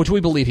versatile enough, which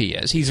we believe he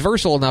is, he's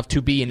versatile enough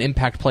to be an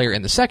impact player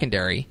in the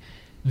secondary,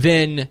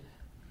 then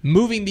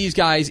moving these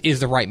guys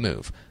is the right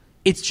move.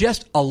 It's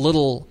just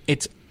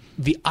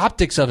the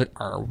optics of it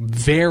are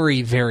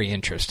very, very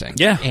interesting.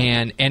 Yeah.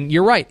 And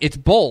you're right, it's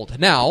bold.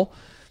 Now,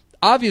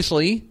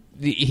 obviously,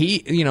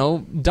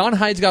 Don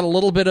Hyde's got a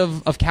little bit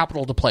of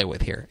capital to play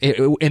with here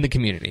in the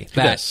community.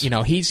 That, yes.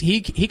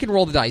 He can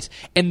roll the dice.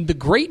 And the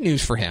great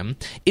news for him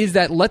is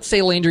that, let's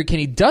say Landry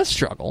Kenny does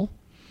struggle,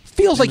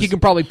 feels like you can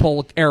probably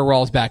pull Aaron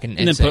Rawls back and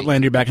then put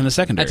Landry back in the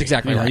secondary. That's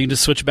exactly right. You can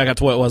just switch it back up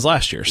to what it was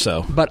last year.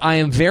 So, but I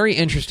am very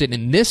interested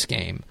in this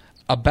game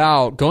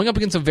about going up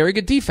against a very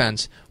good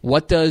defense.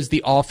 What does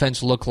the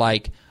offense look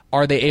like?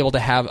 Are they able to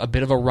have a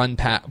bit of a run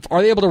pass?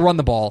 Are they able to run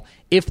the ball?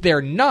 If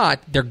they're not,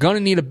 they're going to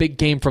need a big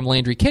game from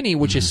Landry Kenny,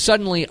 which is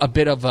suddenly a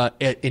bit of an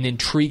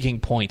intriguing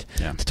point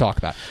to talk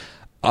about.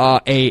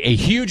 A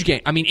huge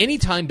game. I mean,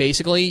 anytime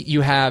basically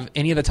you have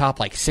any of the top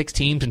 6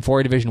 teams in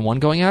 4A Division I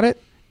going at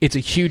it, it's a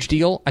huge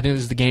deal. I think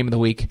this is the game of the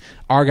week.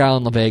 Argyle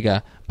and La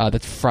Vega.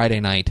 That's Friday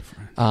night.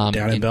 Down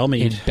in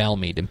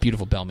Belmead. In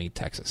beautiful Belmead,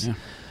 Texas. Yeah.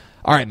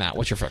 All right, Matt,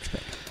 what's your first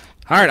pick?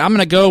 All right, I'm going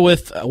to go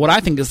with what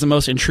I think is the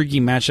most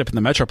intriguing matchup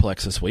in the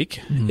Metroplex this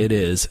week. Mm-hmm. It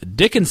is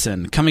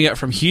Dickinson coming up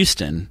from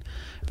Houston,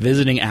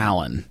 visiting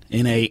Allen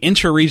in a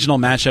interregional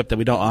matchup that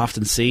we don't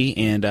often see.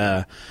 And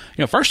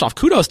first off,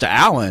 kudos to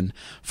Allen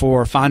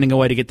for finding a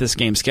way to get this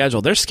game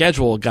scheduled. Their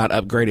schedule got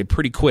upgraded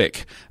pretty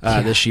quick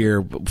this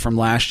year from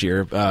last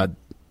year. The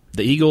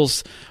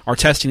Eagles are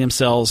testing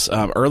themselves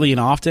early and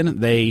often.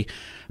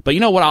 But you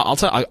know what?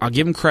 I'll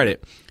give them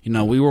credit.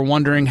 We were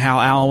wondering how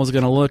Allen was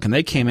going to look, and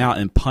they came out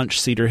and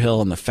punched Cedar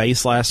Hill in the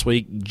face last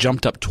week,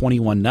 jumped up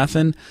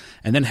 21-0,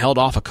 and then held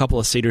off a couple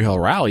of Cedar Hill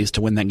rallies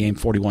to win that game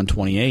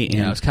 41-28.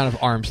 Yeah, it was kind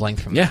of arm's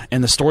length from Yeah,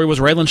 and the story was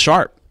Raylan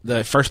Sharp.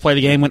 The first play of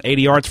the game went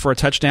 80 yards for a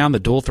touchdown. The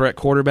dual-threat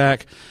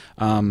quarterback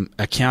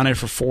accounted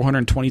for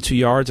 422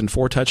 yards and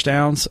 4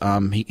 touchdowns.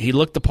 He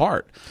looked the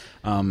part.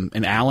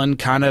 And Allen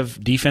kind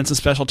of defense and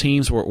special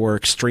teams were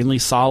extremely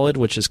solid,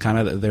 which is kind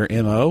of their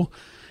MO.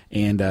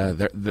 And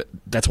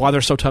that's why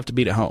they're so tough to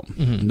beat at home.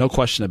 Mm-hmm. No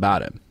question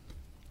about it.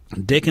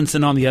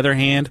 Dickinson, on the other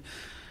hand,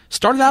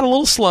 started out a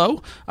little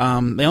slow. They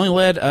only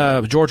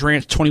led George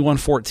Ranch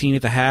 21-14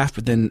 at the half,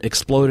 but then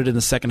exploded in the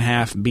second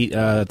half and beat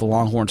the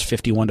Longhorns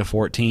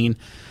 51-14.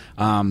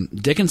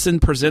 Dickinson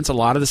presents a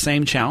lot of the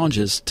same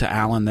challenges to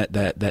Allen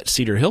that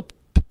Cedar Hill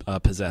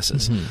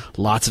possesses.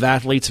 Mm-hmm. Lots of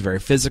athletes, very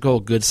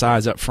physical, good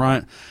size up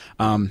front.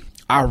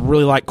 I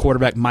really like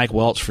quarterback Mike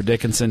Welch for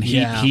Dickinson.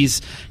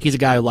 He's a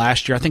guy who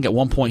last year, I think at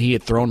one point he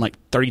had thrown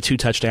 32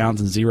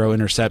 touchdowns and 0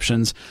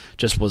 interceptions.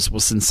 Just was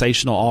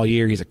sensational all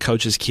year. He's a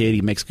coach's kid.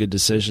 He makes good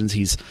decisions.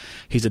 He's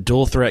a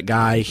dual threat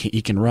guy.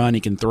 He can run.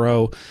 He can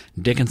throw.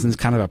 Dickinson's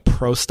kind of a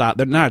pro style.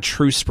 They're not a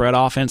true spread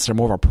offense. They're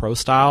more of a pro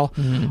style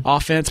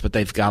offense. But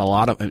they've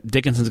got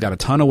Dickinson's got a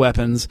ton of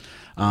weapons.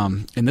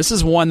 And this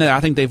is one that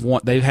I think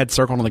they've had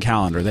circled on the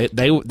calendar.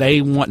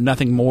 They want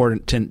nothing more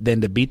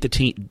than to beat the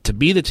team, to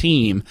be the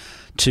team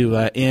to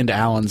end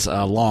Allen's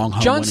long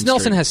home John winning Snelson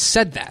streak. has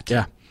said that.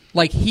 Yeah.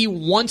 He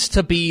wants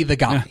to be the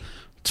guy. Yeah.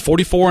 It's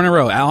 44 in a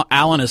row.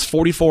 Allen is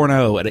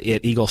 44-0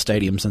 at Eagle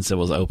Stadium since it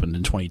was opened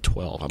in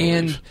 2012, I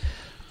believe.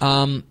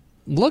 And,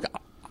 look,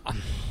 I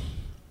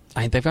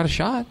think they've got a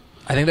shot.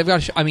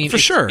 I mean, for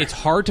sure. It's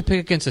hard to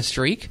pick against a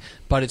streak,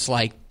 but it's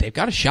they've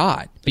got a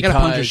shot. They got a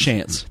puncher's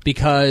chance.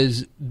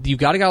 Because you've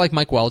got a guy like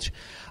Mike Welch.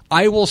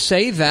 I will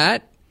say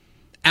that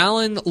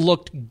Allen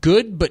looked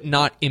good, but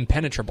not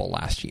impenetrable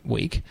last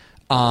week.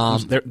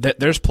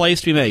 There's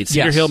plays to be made.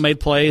 Cedar Hill made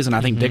plays, and I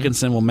think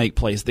Dickinson will make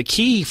plays. The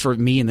key for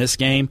me in this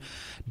game,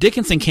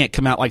 Dickinson can't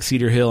come out like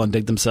Cedar Hill and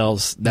dig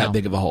themselves that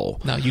big of a hole.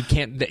 No, you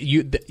can't.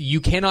 You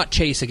cannot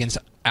chase against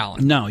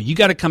Allen. No, you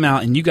got to come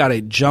out and you got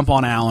to jump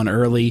on Allen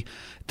early.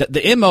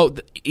 The MO,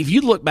 if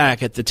you look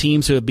back at the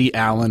teams who have beat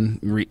Allen,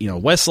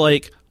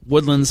 Westlake,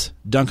 Woodlands,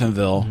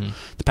 Duncanville,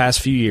 the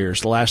past few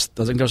years, I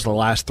think those are the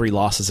last 3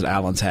 losses that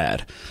Allen's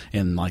had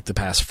in the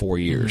past 4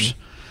 years.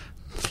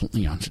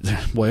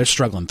 Boy, they're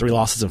struggling. 3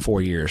 losses in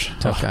 4 years.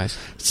 Tough guys.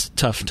 It's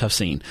tough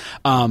scene.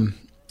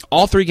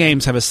 All 3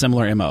 games have a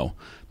similar MO.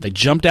 They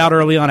jumped out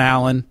early on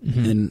Allen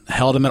and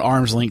held him at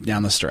arm's length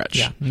down the stretch.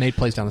 Yeah, made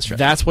plays down the stretch.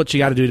 That's what you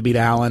got to do to beat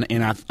Allen,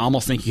 and I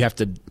almost think you have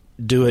to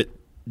do it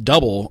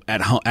double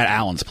at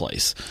Allen's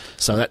place.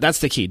 So that's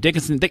the key.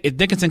 If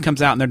Dickinson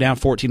comes out and they're down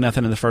 14-0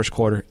 in the first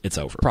quarter, it's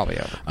over. Probably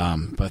over.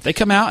 But if they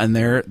come out and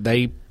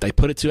they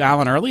put it to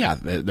Allen early,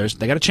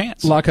 they got a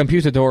chance. La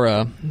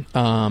Computadora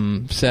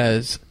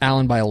says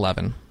Allen by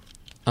 11.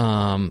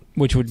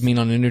 which would mean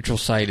on a neutral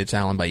site it's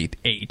Allen by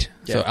 8.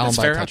 Yeah, so Allen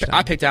by a touchdown.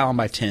 I picked Allen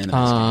by 10. In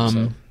this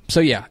game, so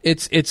yeah,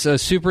 it's a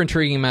super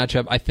intriguing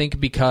matchup. I think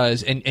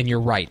because and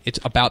you're right, it's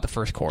about the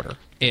first quarter.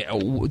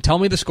 Tell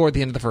me the score at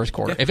the end of the first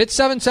quarter. Yeah. If it's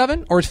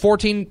 7-7 or it's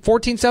 14-7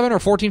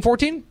 or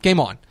 14-14, game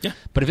on. Yeah.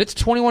 But if it's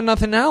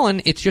 21-0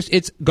 Allen,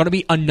 it's going to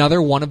be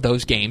another one of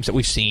those games that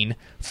we've seen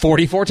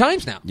 44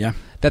 times now. Yeah.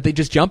 That they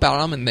just jump out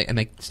on them and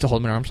they still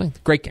hold them at arm's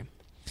length. Great game.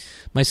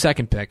 My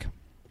second pick.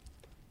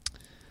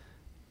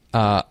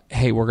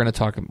 Hey, we're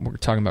talking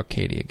about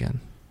Katy again.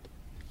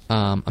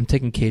 I'm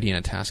taking Katy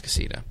in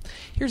Atascocita.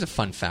 Here's a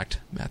fun fact,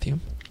 Matthew.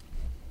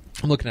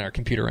 I'm looking at our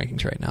computer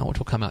rankings right now, which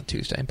will come out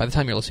Tuesday. By the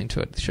time you're listening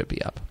to it, it should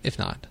be up. If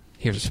not,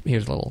 here's a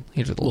little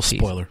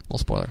spoiler. Little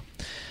spoiler.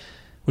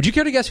 Would you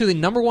care to guess who the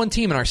number one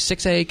team in our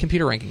 6A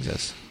computer rankings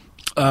is?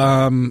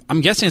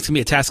 I'm guessing it's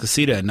going to be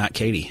Atascocita and not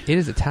Katy. It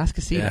is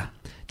Atascocita. Yeah.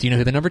 Do you know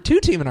who the number 2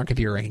 team in our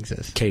computer rankings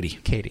is?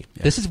 Katy.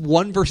 Yeah. This is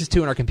 1 versus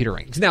 2 in our computer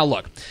rankings. Now,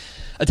 look,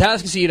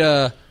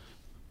 Atascocita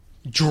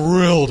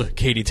drilled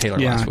Katy Taylor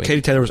last week.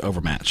 Katy Taylor was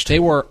overmatched. They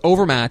were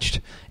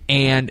overmatched,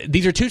 and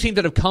these are two teams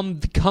that have come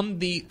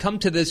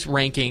to this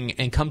ranking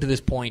and come to this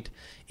point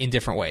in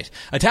different ways.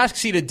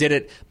 Atascocita did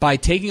it by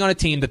taking on a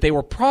team that they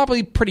were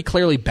probably pretty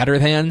clearly better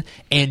than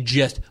and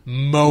just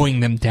mowing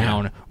them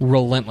down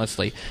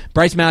relentlessly.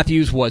 Bryce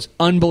Matthews was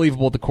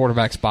unbelievable at the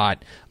quarterback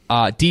spot.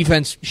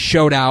 Defense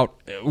showed out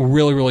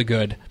really, really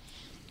good.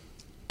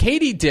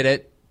 Katy did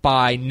it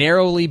by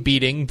narrowly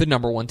beating the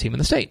number 1 team in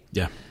the state.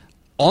 Yeah.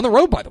 On the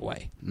road, by the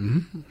way.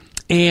 Mm-hmm.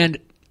 And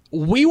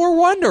we were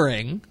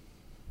wondering,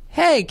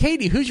 hey,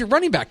 Katy, who's your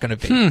running back going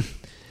to be?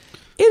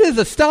 It is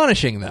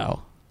astonishing,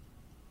 though.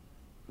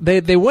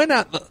 They went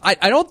out.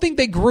 I don't think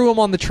they grew them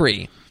on the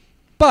tree,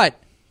 but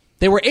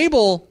they were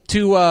able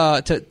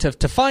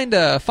to find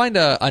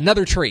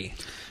another tree.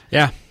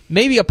 Yeah.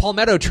 Maybe a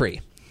palmetto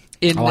tree.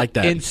 I like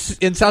that.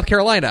 In South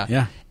Carolina.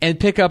 Yeah. And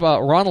pick up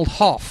Ronald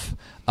Hoff.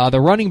 The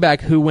running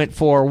back who went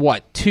for,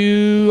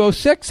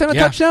 206 and a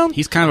touchdown?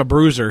 He's kind of a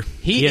bruiser.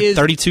 He had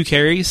 32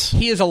 carries.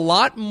 He is a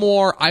lot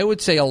more, I would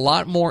say,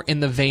 in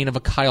the vein of a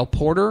Kyle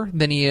Porter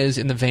than he is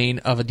in the vein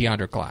of a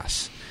DeAndre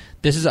Glass.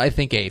 This is, I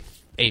think, a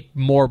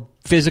more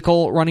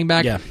physical running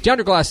back. Yeah.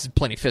 DeAndre Glass is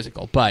plenty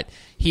physical, but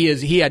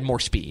he had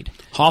more speed.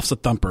 Hoff's a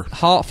thumper.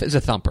 Hoff is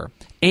a thumper.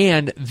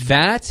 And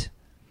that,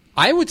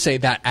 I would say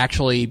that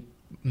actually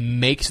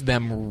makes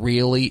them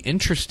really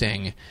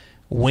interesting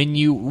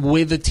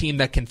with a team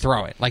that can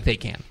throw it like they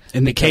can.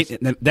 And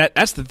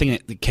that's the thing.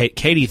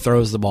 Katy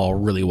throws the ball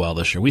really well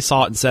this year. We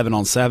saw it in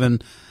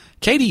 7-on-7.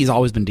 Katy's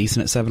always been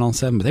decent at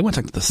 7-on-7, but they went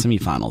to the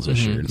semifinals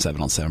this year in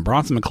 7-on-7.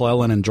 Bronson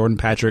McClellan and Jordan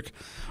Patrick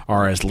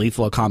are as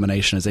lethal a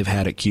combination as they've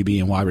had at QB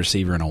and wide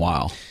receiver in a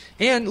while.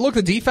 And look,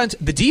 the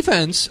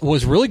defense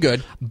was really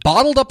good.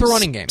 Bottled up the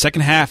running game.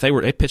 Second half, they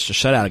pitched a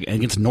shutout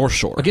against North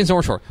Shore.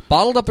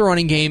 Bottled up the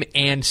running game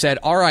and said,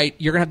 all right,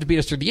 you're going to have to beat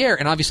us through the air.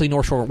 And obviously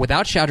North Shore,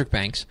 without Shadrack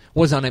Banks,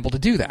 was unable to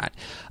do that.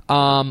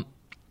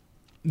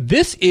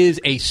 This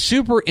is a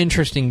super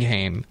interesting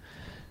game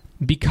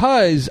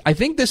because I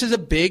think this is a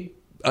big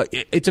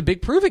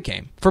prove-it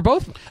game for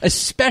both,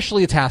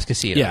 especially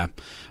Atascocita. Yeah.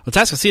 Well,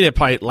 Atascocita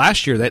probably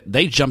last year that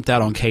they jumped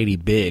out on Katy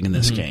big in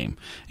this game,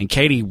 and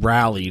Katy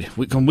rallied.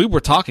 When we were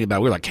talking about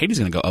it, we were like, Katy's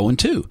going to go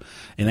 0-2,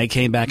 and they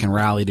came back and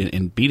rallied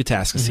and beat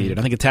Atascocita. And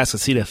I think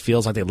Atascocita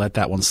feels like they let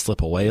that one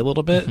slip away a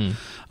little bit.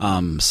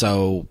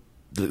 So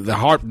the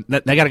hard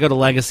they got to go to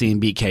Legacy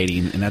and beat Katy,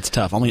 and that's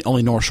tough.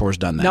 Only North Shore's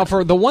done that. Now,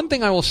 for the one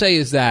thing I will say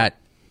is that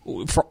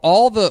for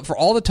all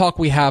the talk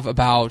we have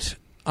about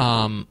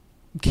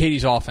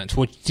Katy's offense,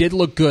 which did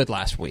look good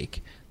last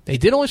week, they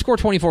did only score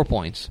 24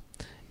 points.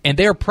 And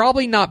they are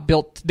probably not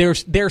built. They're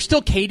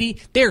still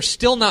Katy. They are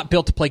still not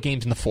built to play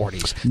games in the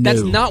 40s. No.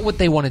 That's not what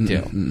they want to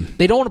do.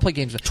 They don't want to play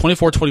games.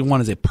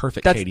 24-21 is a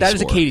perfect Katy score. That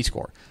is a Katy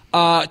score.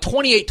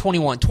 28-21,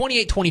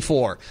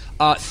 28-24,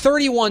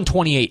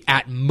 31-28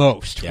 at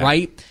most. Yeah.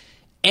 Right.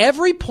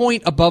 Every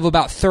point above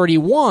about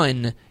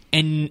 31.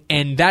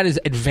 And that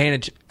is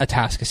advantage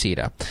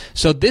Atascocita.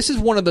 So this is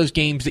one of those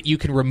games that you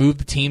can remove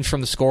the teams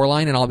from the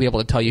scoreline, and I'll be able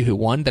to tell you who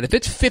won. That if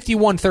it's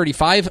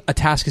 51-35,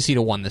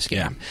 Atascocita won this game.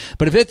 Yeah.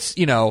 But if it's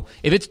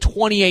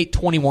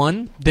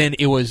 28-21, then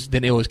it was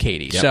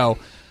Katy. Yep. So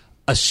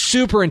a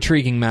super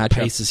intriguing matchup.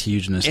 Pace is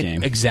huge in this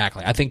game.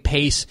 Exactly. I think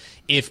pace.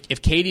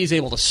 If Katy is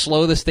able to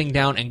slow this thing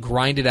down and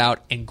grind it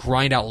out and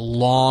grind out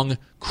long,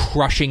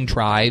 crushing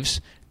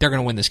drives, they're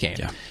going to win this game.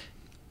 Yeah.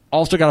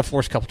 Also got to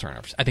force a couple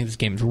turnovers. I think this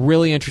game is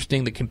really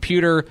interesting. The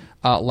computer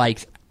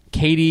likes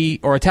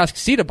Katy or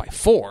Atascocita by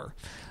 4.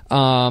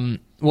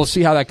 We'll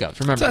see how that goes.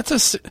 Remember, I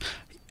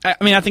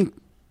think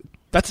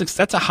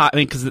that's a high.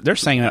 Because they're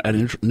saying at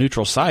a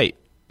neutral site,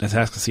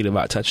 Atascocita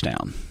by a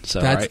touchdown. So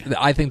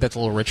I think that's a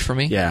little rich for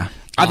me. Yeah,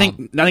 I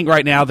think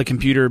right now the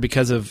computer,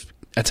 because of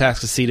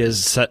Atascocita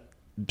is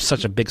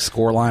such a big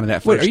score line in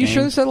that first Wait, are you game.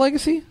 sure this is at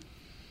Legacy?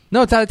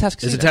 No, it's at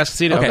Atascocita. Is it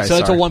Atascocita? Okay, so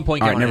it's a 1-point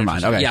game. All right, never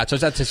mind. Okay. Yeah, so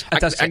it's at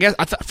Atascocita. I guess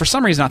for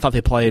some reason I thought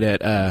they played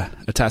at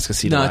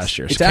Atascocita last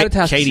year. It's at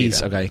Atascocita.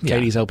 Katy's okay. Yeah.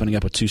 Katy's opening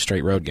up with 2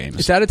 straight road games.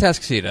 It's at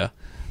Atascocita,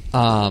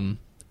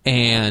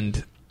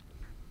 and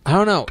I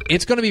don't know.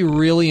 It's going to be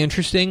really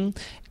interesting,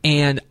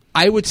 and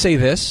I would say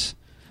this.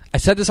 I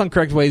said this on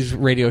Correct Ways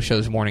radio show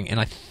this morning, and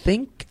I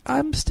think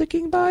I'm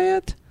sticking by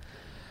it.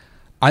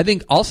 I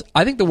think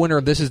the winner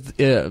of this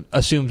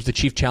assumes the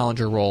chief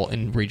challenger role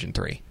in Region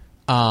 3.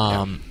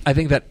 I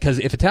think that because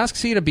if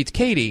Atascocita beats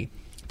Katy,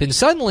 then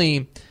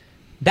suddenly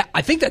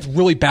I think that's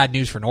really bad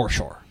news for North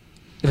Shore.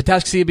 If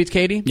Atascocita beats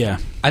Katy,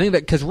 I think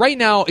that because right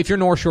now, if you're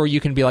North Shore, you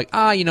can be like,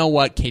 you know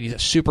what, Katy's a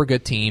super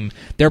good team.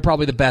 They're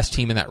probably the best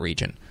team in that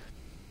region.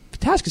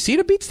 If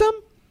Atascocita beats them,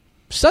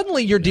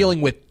 suddenly you're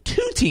dealing with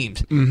two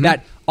teams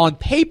that, on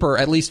paper,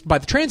 at least by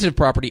the transitive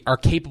property, are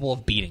capable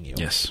of beating you.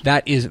 Yes.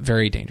 That is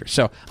very dangerous.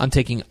 So I'm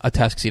taking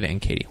Atascocita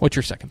and Katy. What's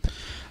your second pick?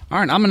 All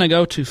right, I'm going to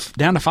go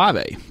down to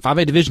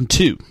 5A Division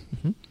 2.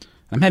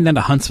 I'm heading down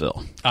to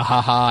Huntsville.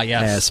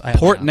 Yes. As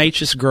Port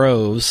Neches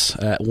Groves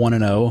at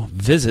 1-0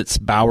 visits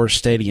Bowers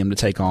Stadium to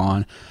take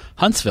on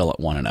Huntsville at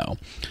 1-0.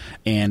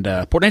 And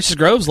Port Neches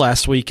Groves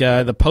last week,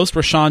 the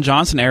post-Rashawn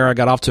Johnson era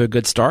got off to a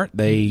good start.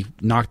 They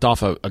knocked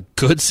off a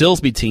good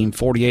Silsbee team,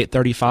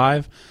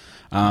 48-35.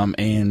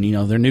 And,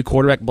 their new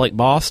quarterback, Blake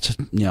Bost,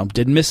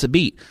 didn't miss a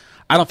beat.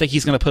 I don't think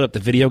he's going to put up the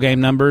video game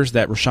numbers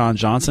that Rashawn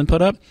Johnson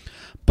put up.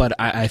 But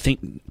I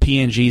think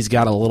PNG's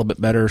got a little bit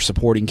better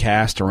supporting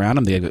cast around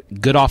them. They have a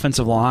good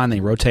offensive line. They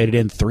rotated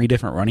in 3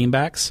 different running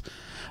backs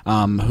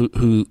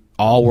who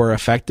all were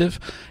effective.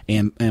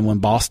 And when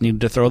Boss needed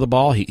to throw the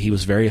ball, he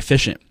was very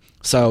efficient.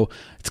 So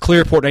it's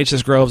clear Port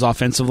Neches Groves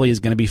offensively is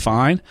going to be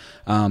fine.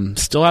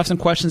 Still have some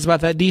questions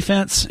about that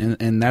defense,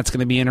 and that's going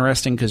to be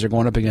interesting because they're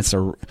going up against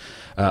a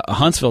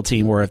Huntsville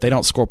team where if they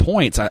don't score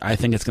points, I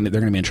think they're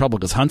going to be in trouble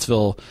because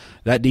Huntsville,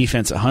 that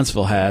defense that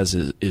Huntsville has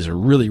is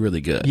really,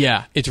 really good.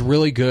 Yeah, it's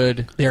really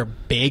good. They're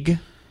big,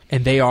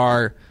 and they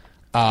are...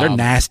 they're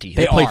nasty.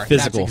 They play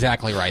physical. That's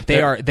exactly right.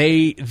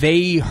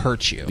 They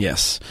hurt you.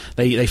 Yes.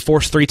 They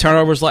forced 3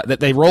 turnovers.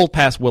 They rolled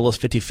past Willis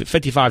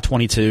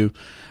 55-22.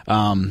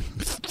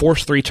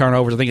 Forced 3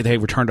 turnovers. I think they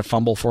returned a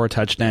fumble for a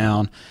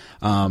touchdown.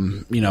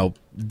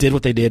 Did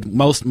what they did.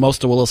 Most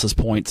of Willis's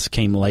points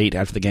came late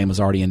after the game was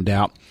already in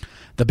doubt.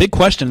 The big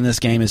question in this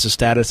game is the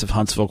status of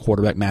Huntsville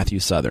quarterback Matthew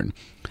Southern.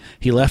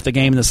 He left the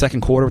game in the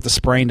second quarter with a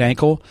sprained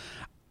ankle.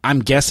 I'm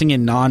guessing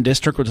in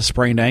non-district with a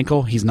sprained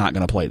ankle, he's not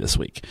going to play this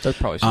week. That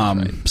probably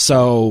sounds right.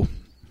 So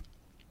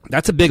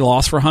that's a big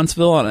loss for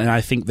Huntsville, and I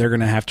think they're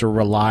going to have to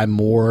rely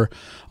more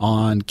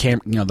on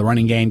the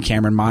running game,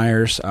 Cameron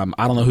Myers. I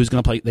don't know who's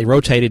going to play. They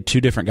rotated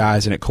 2 different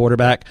guys in at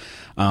quarterback.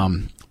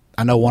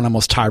 I know one of them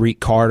was Tyreek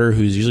Carter,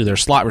 who's usually their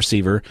slot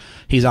receiver.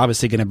 He's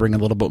obviously going to bring a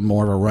little bit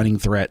more of a running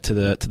threat to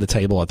the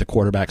table at the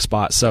quarterback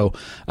spot. So,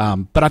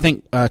 but I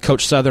think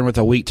Coach Southern, with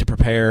a week to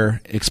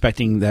prepare,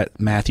 expecting that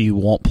Matthew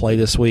won't play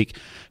this week,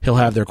 he'll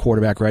have their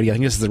quarterback ready. I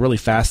think this is a really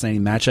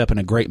fascinating matchup and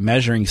a great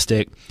measuring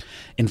stick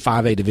in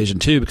 5A Division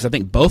 2 because I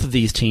think both of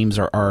these teams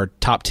are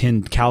top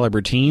 10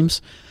 caliber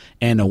teams,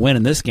 and a win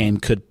in this game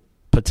could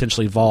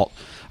potentially vault.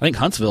 I think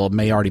Huntsville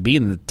may already be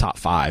in the top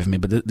 5.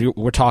 But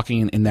we're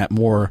talking in that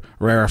more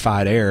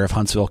rarefied air if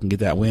Huntsville can get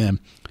that win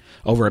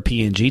over a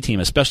PNG team,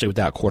 especially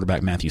without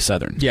quarterback Matthew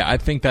Southern. Yeah, I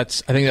think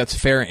that's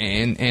fair.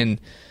 And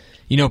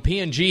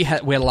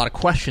PNG we had a lot of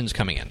questions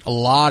coming in, a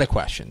lot of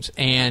questions,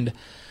 and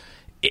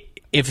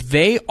if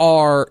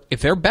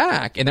they're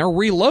back and they're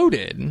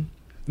reloaded,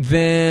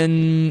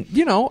 then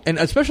and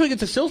especially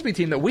against a Silsbee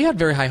team that we had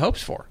very high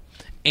hopes for,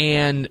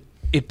 and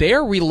if they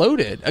are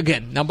reloaded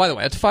again, now by the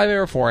way, that's 5A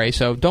or 4A,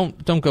 so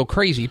don't go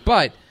crazy.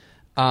 But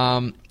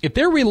if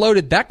they're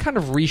reloaded, that kind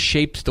of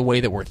reshapes the way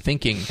that we're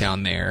thinking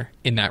down there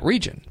in that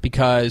region.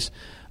 Because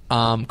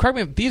correct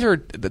me, these are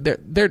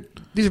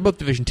both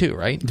Division 2,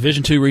 right?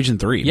 Division 2, Region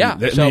 3. Yeah.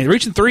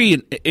 Region 3,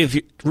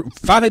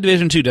 5A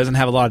Division 2 doesn't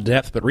have a lot of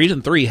depth, but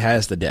Region 3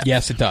 has the depth.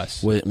 Yes, it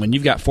does. When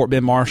you've got Fort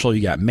Bend Marshall,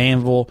 you got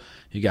Manville,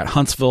 you got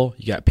Huntsville,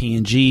 you got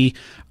PNG,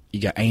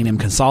 you got A&M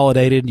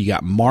Consolidated, you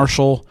got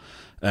Marshall.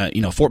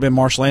 Fort Bend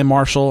Marshall and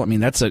Marshall. I mean,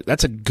 that's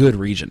a good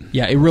region.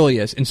 Yeah, it really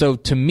is. And so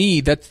to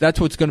me, that's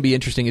what's going to be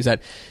interesting is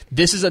that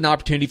this is an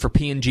opportunity for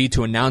PNG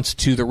to announce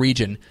to the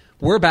region,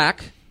 we're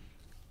back.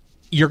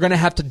 You're going to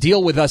have to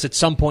deal with us at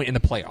some point in the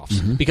playoffs.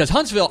 Mm-hmm. Because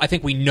Huntsville, I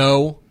think we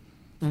know,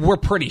 we're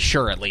pretty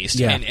sure at least,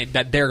 and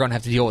that they're going to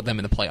have to deal with them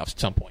in the playoffs at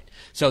some point.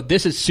 So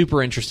this is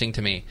super interesting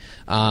to me.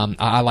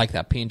 I like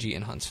that, PNG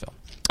and Huntsville.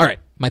 All right,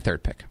 my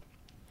third pick.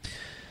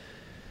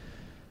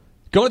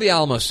 Go to the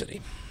Alamo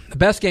City. The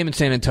best game in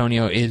San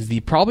Antonio is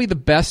probably the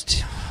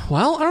best.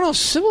 Well, I don't know.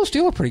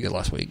 Steel were pretty good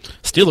last week.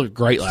 Steel looked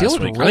great last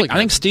week. I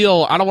think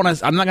Steel. I'm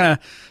not going to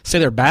say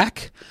they're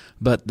back,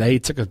 but they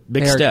took a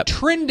big step.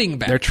 Trending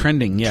back. They're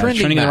trending. Yeah,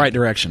 trending in the right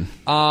direction.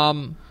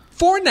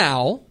 For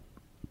now,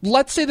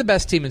 let's say the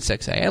best team in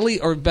 6A, at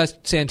least, or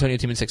best San Antonio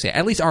team in 6A,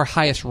 at least our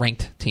highest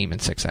ranked team in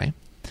 6A.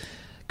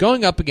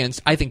 Going up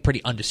against, I think,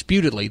 pretty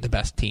undisputedly the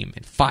best team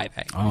in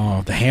 5A.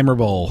 Oh, the Hammer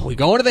Bowl. We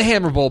go into the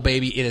Hammer Bowl,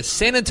 baby. It is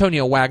San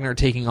Antonio Wagner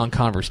taking on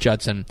Converse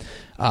Judson.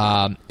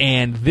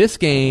 And this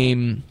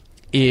game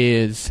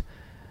is...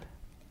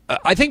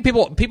 I think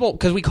people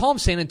because we call him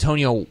San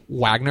Antonio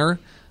Wagner,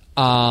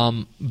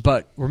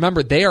 But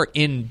remember, they are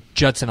in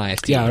Judson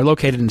ISD. Yeah, they're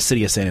located in the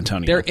city of San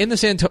Antonio. They're in the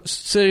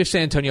city of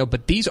San Antonio,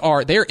 but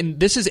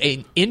this is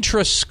an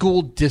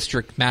intra-school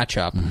district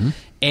matchup,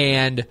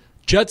 and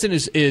Judson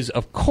is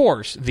of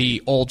course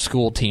the old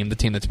school team, the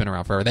team that's been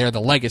around forever. They're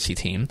the legacy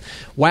team.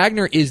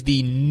 Wagner is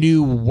the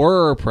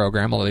newer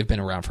program, although they've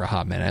been around for a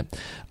hot minute.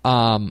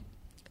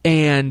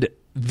 And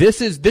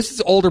this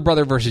is older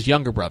brother versus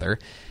younger brother,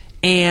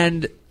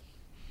 and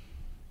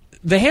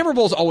the Hammer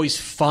Bowl is always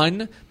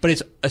fun, but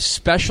it's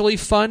especially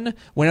fun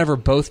whenever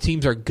both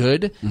teams are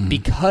good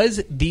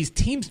because these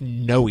teams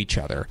know each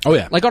other. Oh,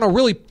 yeah. Like on a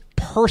really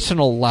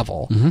personal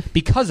level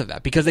because of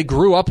that, because they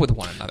grew up with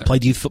one another.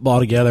 Played youth football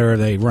together.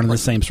 They run in the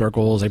same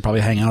circles. They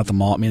probably hang out at the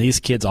mall. I mean, these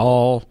kids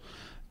all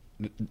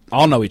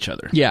know each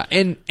other. Yeah,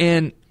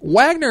 and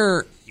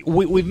Wagner,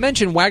 we've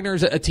mentioned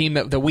Wagner's a team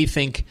that we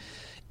think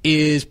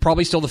is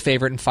probably still the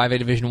favorite in 5A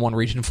Division I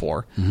Region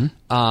 4.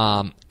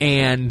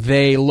 And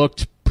they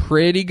looked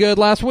pretty good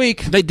last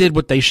week. They did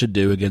what they should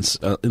do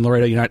against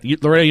Laredo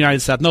United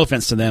South. No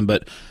offense to them,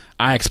 but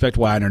I expect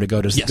Wagner to go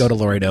to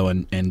Laredo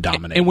and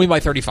dominate and win by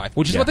 35,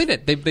 which is what they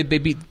did. They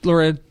beat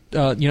Laredo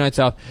United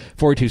South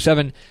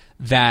 42-7.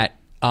 That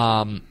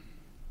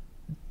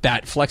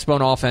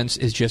flexbone offense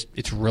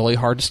it's really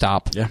hard to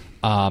stop. Yeah.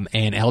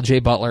 And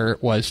LJ Butler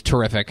was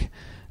terrific.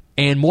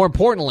 And more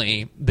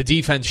importantly, the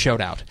defense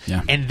showed out.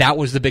 Yeah. And that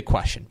was the big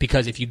question.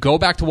 Because if you go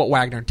back to what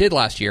Wagner did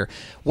last year,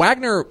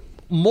 Wagner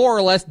more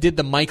or less did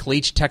the Mike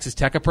Leach Texas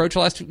Tech approach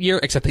last year,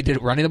 except they did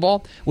it running the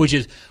ball, which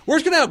is, we're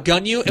just going to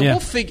outgun you, and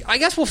I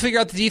guess we'll figure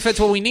out the defense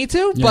when we need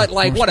to, but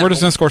whatever. We're just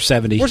going to score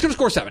 70. We're just going to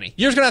score 70.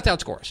 You're just going to have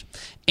to outscore us.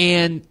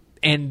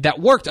 And that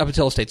worked up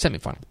until the state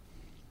semifinal.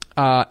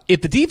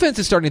 If the defense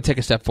is starting to take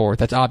a step forward,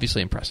 that's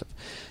obviously impressive.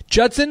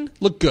 Judson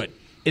looked good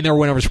in their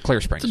win over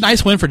Clear Springs. It's a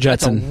nice win for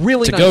Judson. That's a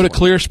really to nice go to win.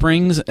 Clear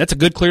Springs. That's a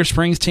good Clear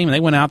Springs team, and they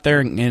went out there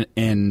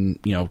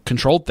and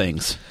controlled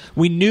things.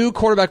 We knew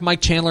quarterback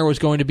Mike Chandler was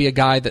going to be a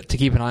guy to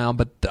keep an eye on,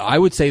 but I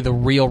would say the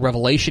real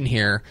revelation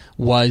here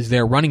was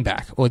their running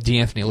back,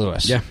 D'Anthony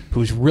Lewis,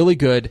 who's really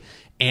good,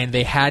 and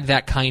they had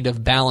that kind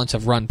of balance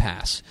of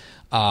run-pass.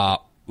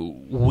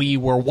 We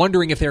were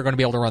wondering if they were going to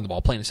be able to run the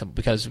ball, plain and simple,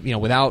 because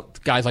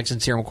without guys like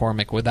Sincere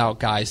McCormick, without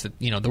guys that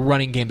the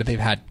running game that they've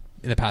had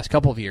in the past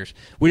couple of years,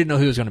 we didn't know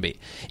who it was going to be.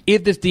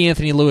 If this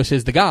D'Anthony Lewis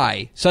is the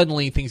guy,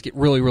 suddenly things get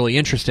really, really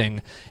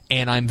interesting,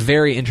 and I'm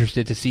very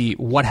interested to see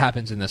what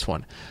happens in this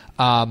one.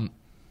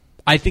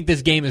 I think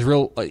this game is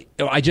real.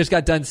 I just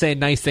got done saying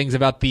nice things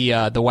about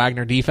the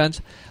Wagner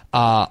defense.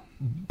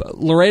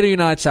 Laredo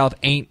United South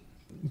ain't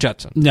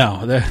Judson.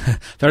 No, they're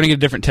going to get a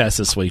different test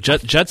this week.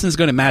 Judson's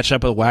going to match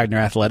up with Wagner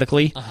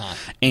athletically,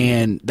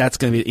 and that's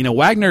going to be,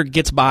 Wagner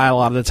gets by a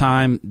lot of the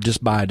time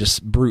just by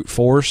brute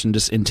force and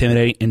just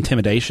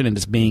intimidation and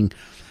just being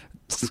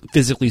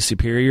physically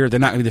superior. They're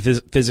not going to be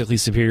the physically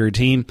superior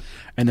team,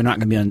 and they're not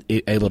going to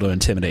be able to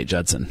intimidate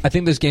Judson. I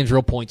think this game's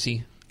real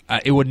pointsy.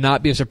 It would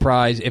not be a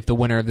surprise if the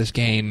winner of this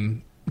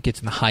game gets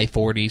in the high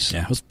 40s.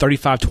 Yeah, it was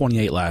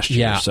 35-28 last year.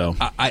 Yeah, so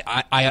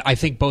I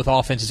think both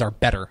offenses are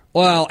better.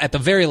 Well, at the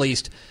very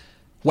least,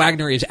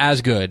 Wagner is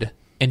as good,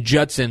 and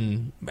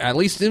Judson, at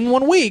least in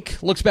 1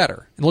 week, looks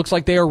better. It looks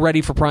like they are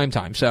ready for prime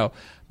time. So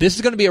this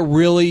is going to be a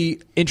really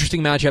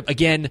interesting matchup.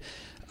 Again,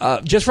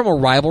 just from a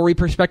rivalry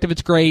perspective,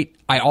 it's great.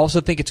 I also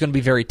think it's going to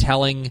be very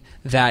telling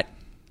that,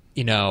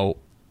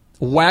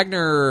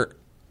 Wagner,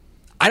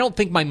 I don't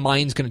think my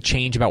mind's going to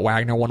change about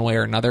Wagner one way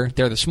or another.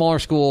 They're the smaller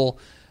school.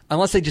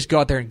 Unless they just go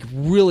out there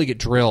and really get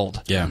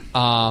drilled, then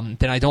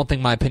I don't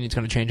think my opinion's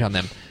going to change on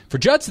them. For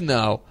Judson,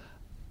 though,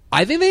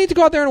 I think they need to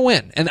go out there and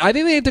win. And I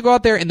think they need to go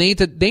out there and they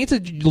need to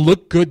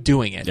look good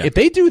doing it. Yeah. If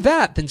they do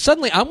that, then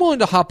suddenly I'm willing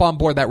to hop on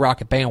board that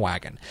Rocket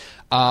bandwagon.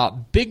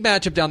 Big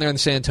matchup down there in the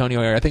San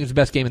Antonio area. I think it's the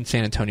best game in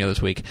San Antonio this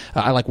week.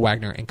 I like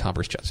Wagner and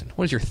Converse Judson.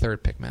 What is your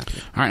third pick,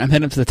 Matthew? All right, I'm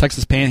heading up to the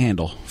Texas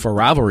Panhandle for a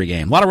rivalry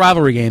game. A lot of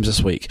rivalry games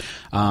this week.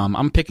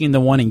 I'm picking the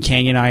one in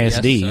Canyon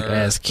ISD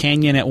as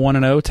Canyon at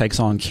 1-0 takes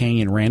on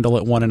Canyon Randall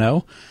at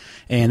 1-0.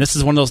 And this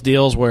is one of those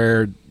deals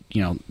where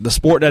the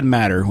sport doesn't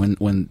matter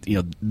when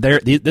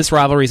this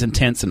rivalry is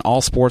intense in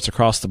all sports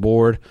across the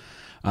board.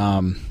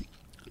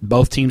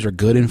 Both teams are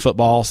good in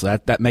football, so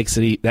that makes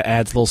it that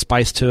adds a little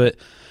spice to it.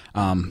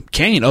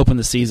 Canyon opened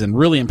the season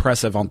really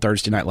impressive on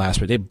Thursday night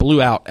last week. They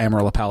blew out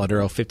Amarillo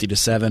Paladero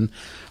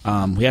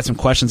 50-7. We had some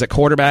questions at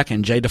quarterback,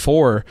 and Jay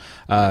DeFore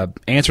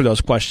answered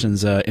those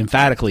questions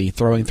emphatically,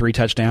 throwing 3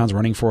 touchdowns,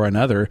 running for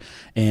another,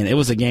 and it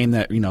was a game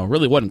that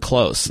really wasn't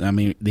close. I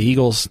mean, the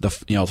Eagles, the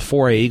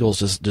 4A Eagles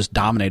just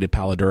dominated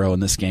Paladero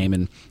in this game,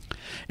 and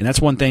that's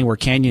one thing where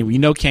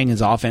Canyon, Canyon's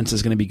offense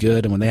is going to be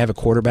good, and when they have a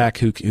quarterback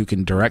who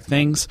can direct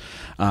things.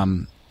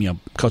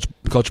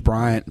 Coach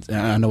Bryant,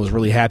 I know, was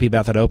really happy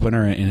about that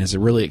opener and is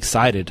really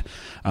excited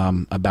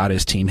about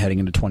his team heading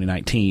into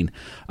 2019.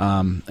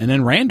 And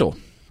then Randall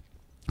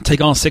take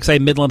on 6A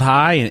Midland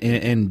High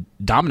and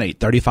dominate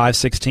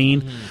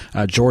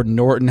 35-16. Jordan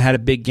Norton had a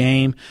big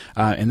game,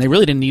 and they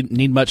really didn't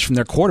need much from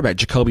their quarterback,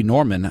 Jacoby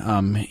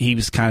Norman. He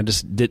was kind of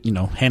just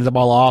handed the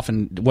ball off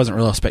and it wasn't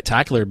really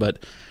spectacular,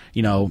 but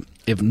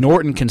if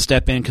Norton can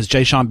step in, because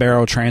Jayshon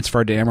Barrow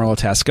transferred to Amarillo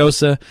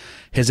Tascosa,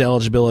 his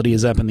eligibility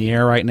is up in the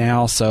air right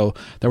now. So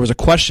there was a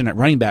question at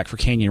running back for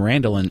Kenyon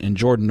Randall, and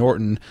Jordan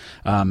Norton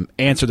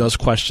answered those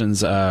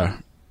questions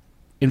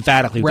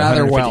emphatically.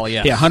 Rather well,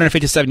 yes. Yeah,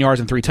 157 yards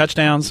and 3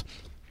 touchdowns.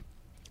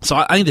 So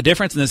I think the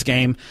difference in this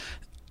game,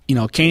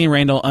 Kenyon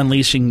Randall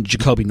unleashing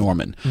Jacoby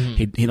Norman.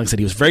 Mm-hmm. He like I said,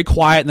 he was very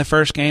quiet in the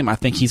first game. I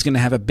think he's going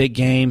to have a big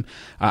game.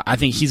 I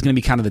think he's going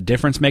to be kind of the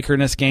difference maker in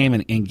this game,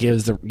 and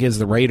gives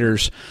the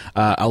Raiders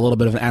a little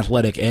bit of an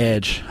athletic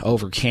edge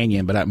over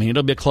Kenyon. But I mean,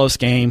 it'll be a close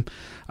game.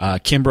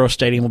 Kimbrough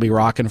Stadium will be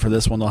rocking for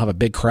this one. They'll have a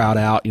big crowd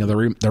out.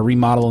 They're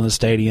remodeling the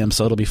stadium,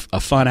 so it'll be a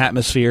fun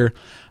atmosphere.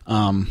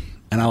 And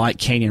I like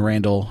Kenyon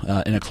Randall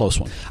in a close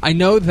one. I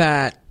know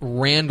that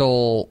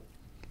Randall.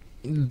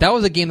 That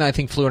was a game that I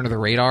think flew under the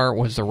radar,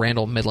 was the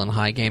Randall Midland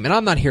High game. And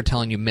I'm not here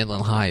telling you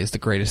Midland High is the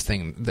greatest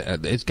thing.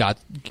 It's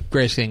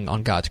greatest thing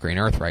on God's green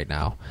earth right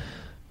now.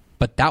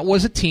 But that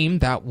was a team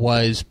that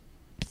was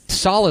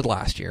solid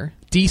last year,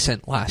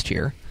 decent last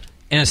year,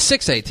 and a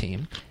 6A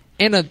team,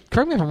 and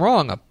correct me if I'm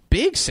wrong, a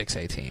big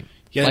 6A team.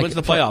 Yeah, they went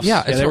to the playoffs.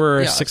 Yeah, they were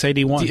a 6A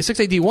D1.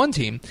 6A D1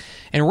 team.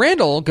 And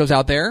Randall goes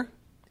out there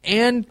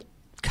and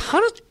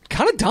kind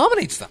of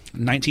dominates them.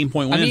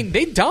 19-point win. I mean,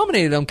 they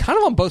dominated them kind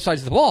of on both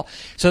sides of the ball.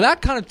 So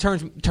that kind of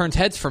turns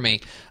heads for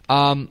me.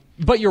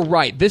 But you're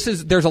right. There's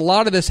a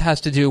lot of this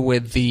has to do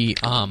with the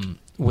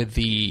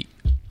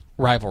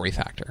rivalry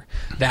factor.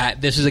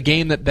 That this is a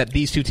game that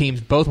these two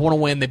teams both want to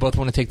win. They both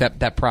want to take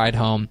that pride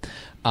home.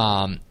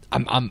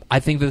 I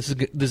think this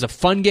is a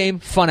fun game,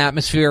 fun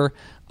atmosphere.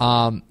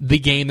 The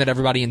game that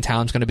everybody in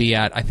town is going to be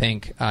at, I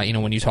think,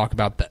 when you talk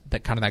about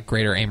that kind of that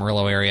greater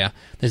Amarillo area,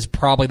 this is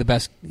probably the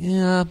best.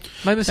 Yeah,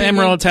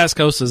 Amarillo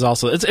Tascosa is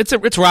also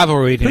it's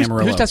rivalry week in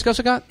Amarillo. Who's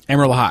Tascosa got?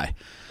 Amarillo High.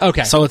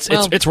 Okay, so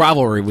it's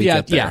rivalry week.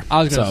 Up there. Yeah,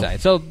 I was going to say.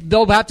 So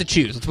they'll have to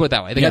choose. Let's put it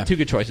that way. They got two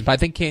good choices, but I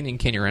think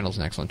Kenyon Randall's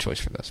an excellent choice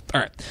for this. All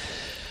right,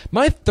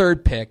 my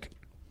third pick.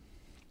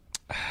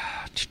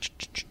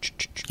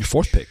 Your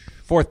fourth pick.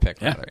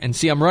 Rather. And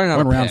see, I'm running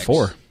out of picks. Round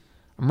 4.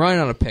 I'm running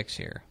out of picks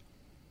here.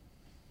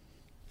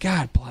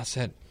 God bless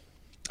it.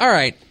 All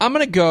right, I'm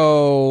going to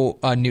go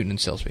Newton and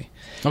Silsbee.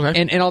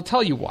 Okay. And I'll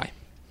tell you why.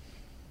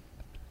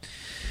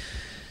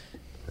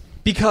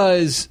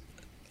 Because,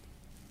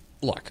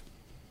 look,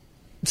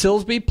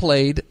 Silsbee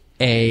played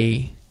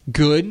a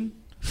good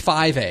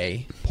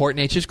 5A Port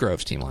Neches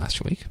Groves team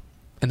last week,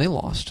 and they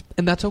lost,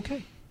 and that's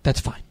okay. That's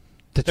fine.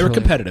 They were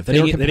competitive.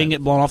 They didn't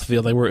get blown off the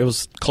field. It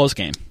was a close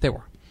game. They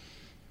were.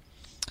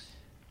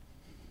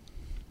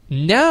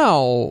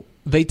 Now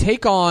they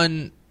take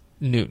on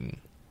Newton.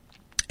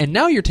 And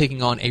now you're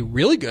taking on a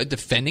really good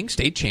defending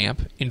state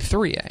champ in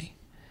 3A.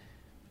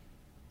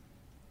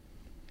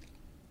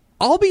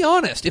 I'll be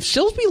honest, if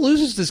Silsbee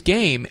loses this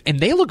game and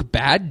they look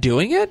bad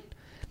doing it,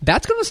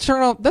 that's going to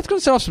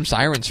set off some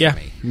sirens for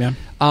me.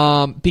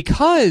 Yeah.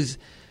 Because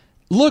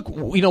look,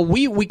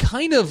 we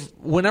kind of,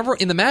 whenever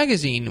in the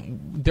magazine,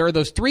 there are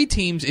those 3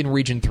 teams in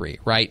Region 3,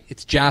 right?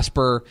 It's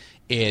Jasper,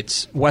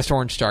 it's West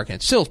Orange Stark, and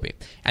it's Silsbee.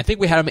 I think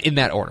we had them in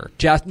that order.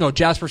 Jasper,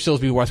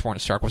 Silsbee, West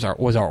Orange Stark was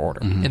our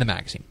order in the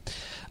magazine.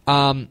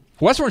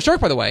 West Orange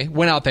Stark, by the way,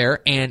 went out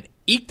there and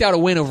eked out a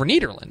win over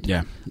Nederland.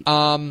 Yeah.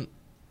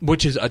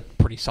 Which is a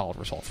pretty solid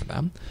result for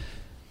them.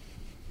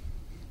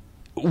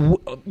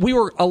 We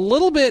were a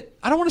little bit,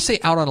 I don't want to say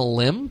out on a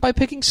limb by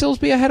picking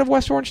Silsbee ahead of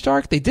West Orange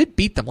Stark. They did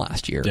beat them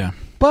last year. Yeah.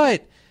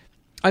 But,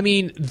 I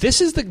mean,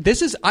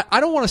 I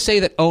don't want to say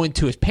that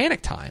 0-2 is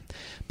panic time.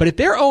 But if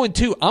they're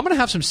 0-2, I'm going to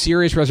have some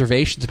serious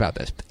reservations about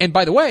this. And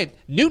by the way,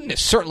 Newton is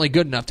certainly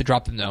good enough to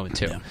drop them to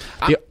 0-2.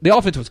 Yeah. The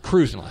offense was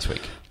cruising last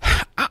week.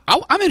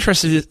 I'm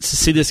interested to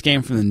see this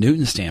game from the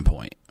Newton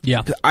standpoint.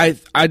 Yeah.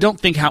 I don't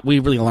think we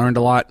really learned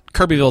a lot.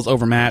 Kirbyville's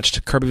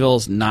overmatched.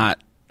 Kirbyville's not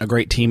a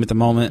great team at the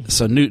moment,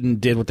 so Newton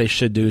did what they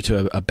should do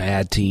to a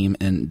bad team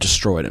and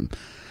destroyed him.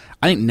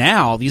 I think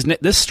now,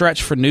 this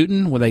stretch for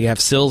Newton, where they have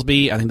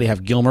Silsbee, I think they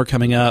have Gilmer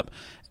coming up,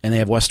 and they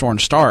have West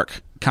Orange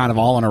Stark kind of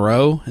all in a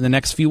row in the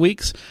next few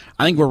weeks.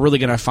 I think we're really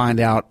going to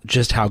find out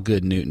just how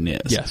good Newton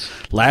is. Yes.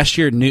 Last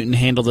year, Newton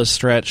handled this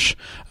stretch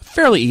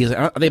fairly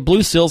easily. They blew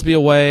Silsbee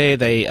away.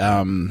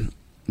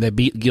 They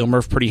beat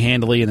Gilmer pretty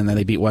handily, and then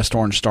they beat West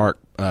Orange Stark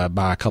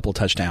by a couple of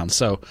touchdowns.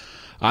 So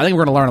I think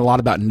we're going to learn a lot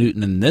about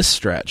Newton in this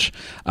stretch.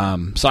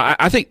 So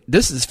I think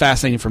this is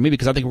fascinating for me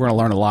because I think we're going to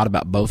learn a lot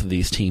about both of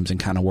these teams and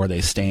kind of where they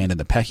stand in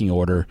the pecking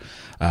order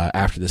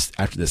after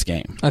this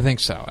game. I think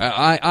so.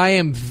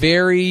 I'm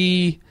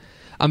very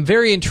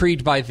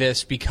intrigued by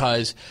this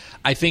because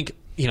I think,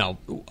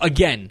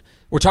 again,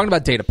 we're talking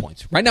about data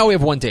points. Right now we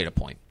have one data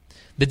point.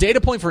 The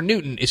data point for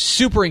Newton is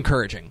super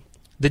encouraging.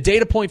 The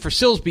data point for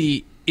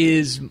Silsbee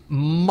is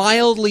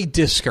mildly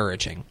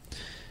discouraging.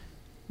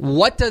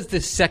 What does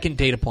this second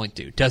data point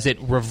do? Does it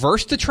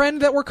reverse the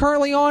trend that we're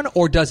currently on,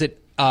 or does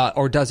it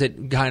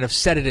kind of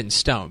set it in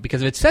stone?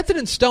 Because if it sets it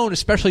in stone,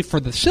 especially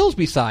for the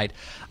Silsbee side,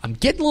 I'm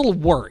getting a little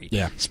worried.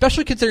 Yeah.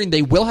 Especially considering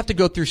they will have to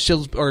go through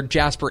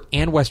Jasper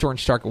and West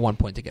Orange Stark at one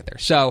point to get there.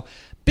 So,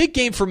 big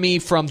game for me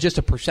from just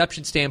a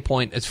perception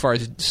standpoint as far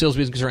as Silsbee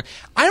is concerned.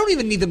 I don't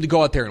even need them to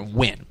go out there and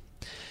win.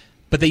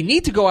 But they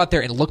need to go out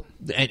there and look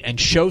and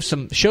show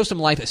some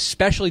life,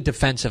 especially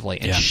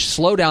defensively, and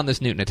slow down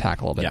this Newton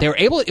attack a little bit. Yeah. They were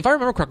able, if I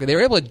remember correctly, they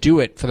were able to do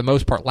it for the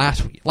most part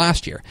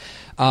last year.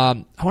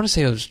 I want to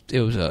say it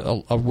was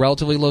a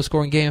relatively low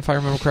scoring game, if I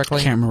remember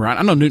correctly. I can't remember.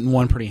 I know Newton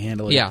won pretty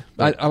handily. Yeah,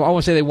 I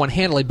want to say they won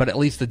handily, but at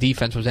least the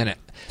defense was in it.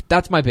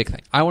 That's my big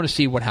thing. I want to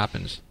see what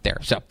happens there.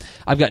 So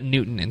I've got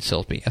Newton and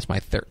Silsbee as my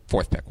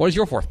fourth pick. What is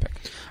your fourth pick?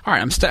 All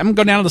right, I'm going to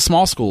go down to the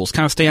small schools,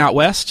 kind of stay out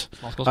west.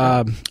 Small schools,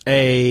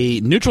 a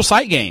neutral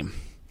site game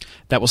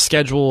that was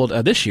scheduled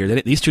this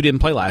year. These two didn't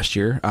play last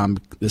year.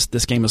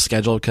 This game was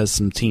scheduled because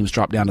some teams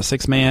dropped down to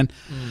 6-man.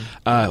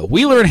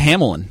 Wheeler and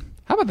Hamlin.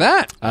 How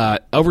about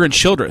that? Over in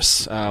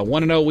Childress,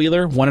 1-0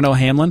 Wheeler, 1-0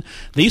 Hamlin.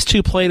 These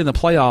two played in the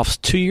playoffs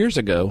 2 years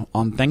ago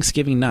on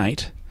Thanksgiving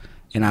night,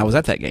 and I was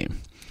at that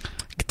game.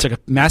 Took a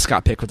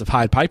mascot pick with the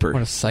Pied Piper.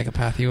 What a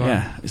psychopath you are!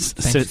 Yeah,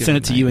 sent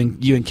it to you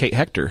and Kate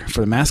Hector for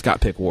the mascot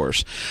pick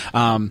wars.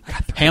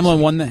 Hamlin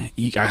won that.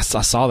 I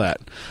saw that.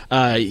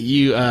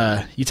 You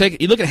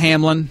look at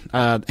Hamlin.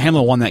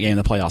 Hamlin won that game in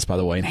the playoffs, by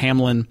the way, and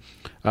Hamlin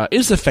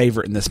is the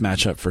favorite in this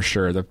matchup for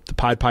sure. The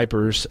Pied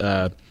Pipers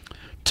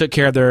took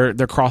care of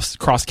their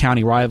cross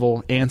county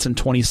rival Anson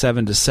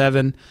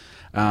 27-7.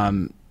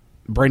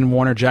 Braden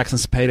Warner, Jackson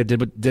Cepeda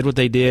did what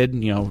they did.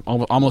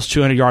 Almost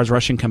 200 yards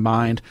rushing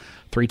combined,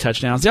 3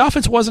 touchdowns. The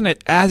offense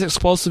wasn't as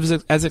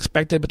explosive as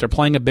expected, but they're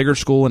playing a bigger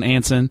school in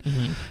Anson.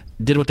 Mm-hmm.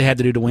 Did what they had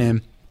to do to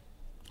win.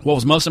 What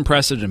was most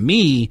impressive to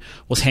me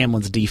was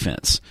Hamlin's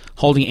defense,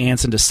 holding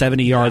Anson to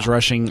 70 yards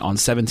rushing on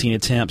 17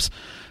 attempts.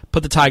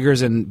 Put the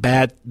Tigers in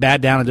bad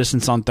down and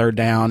distance on third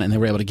down, and they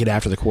were able to get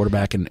after the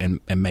quarterback and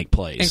make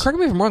plays. And correct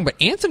me if I'm wrong,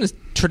 but Anson is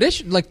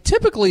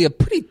typically a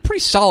pretty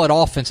solid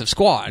offensive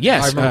squad.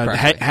 Yes,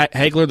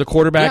 Hagler, the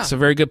quarterback's a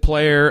very good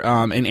player,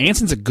 and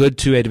Anson's a good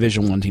 2A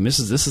Division I team. This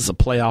is a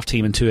playoff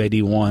team in 2A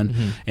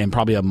D1, and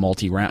probably a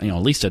multi-round, at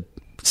least a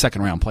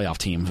second round playoff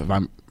team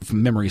if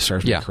memory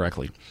serves me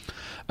correctly.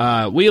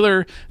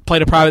 Wheeler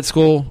played a private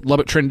school,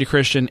 Lubbock Trinity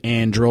Christian,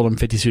 and drilled them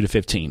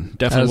 52-15.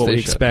 Definitely what we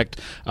expect.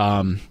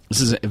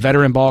 This is a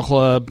veteran ball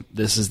club.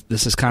 This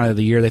is kind of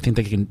the year they think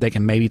they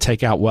can maybe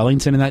take out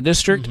Wellington in that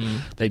district. Mm-hmm.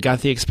 They've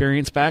got the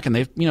experience back, and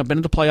they've been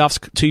to the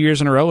playoffs 2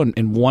 years in a row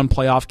and won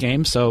playoff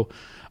games. So.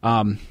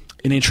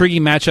 An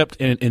intriguing matchup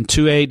in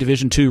 2A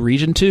Division II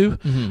Region 2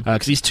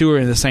 because these two are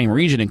in the same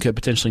region and could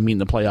potentially meet in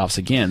the playoffs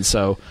again.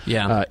 So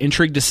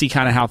intrigued to see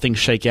kind of how things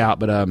shake out.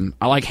 But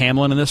I like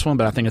Hamlin in this one,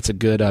 but I think it's a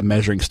good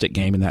measuring stick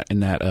game in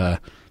that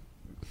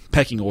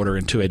pecking order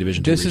in 2A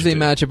Division II. This is a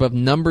matchup of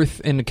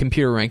in the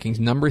computer rankings,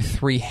 number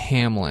 3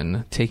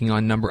 Hamlin taking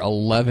on number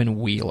 11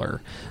 Wheeler.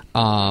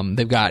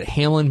 They've got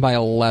Hamlin by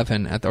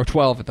 11 or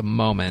 12 at the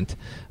moment.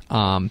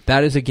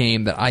 That is a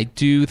game that I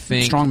do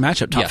think strong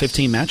matchup, top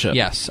 15 matchup.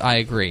 Yes, I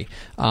agree.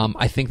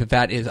 I think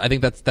that's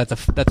a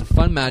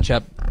fun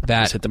matchup.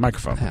 Let's hit the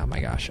microphone. Oh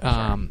my gosh.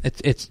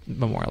 It's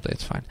Memorial Day.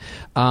 It's fine.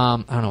 I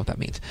don't know what that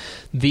means.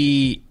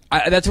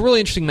 That's a really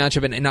interesting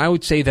matchup, and I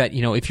would say that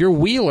if you're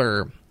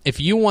Wheeler, if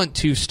you want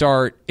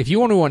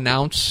to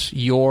announce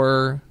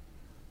your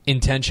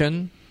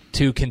intention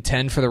to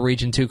contend for the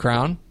Region 2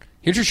 crown,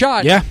 here's your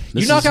shot. Yeah,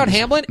 you knock out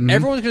Hamlin,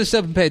 everyone's going to step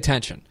up and pay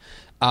attention,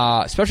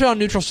 especially on a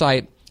neutral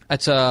site.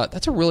 That's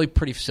a really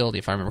pretty facility,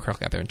 if I remember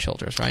correctly, out there in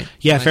Childress, right?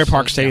 Yeah, Fair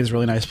Park Stadium is a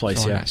really nice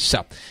place. Really nice.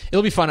 So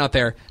it'll be fun out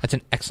there. That's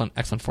an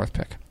excellent fourth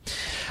pick.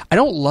 I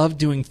don't love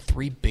doing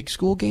 3 big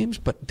school games,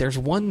 but there's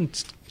one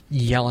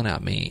yelling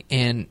at me,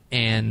 and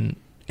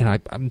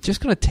I'm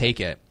just going to take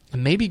it.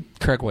 And maybe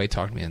Craig Wade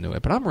talked me into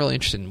it, but I'm really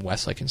interested in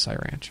Westlake and Cy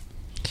Ranch.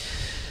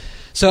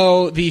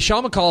 So the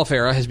Sean McAuliffe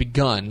era has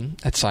begun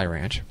at Cy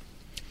Ranch,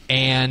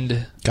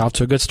 and got off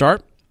to a good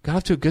start.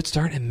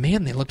 And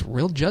man, they looked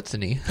real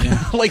Judson-y.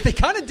 Yeah. Like they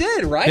kind of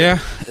did, right? Yeah.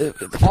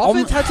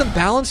 Offense had some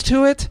balance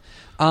to it.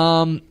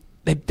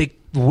 They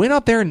went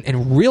out there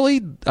and really,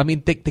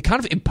 they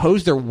kind of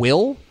imposed their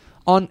will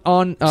on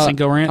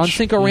Cinco Ranch. On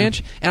Cinco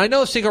Ranch. And I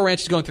know Cinco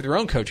Ranch is going through their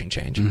own coaching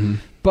change,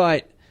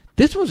 but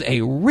this was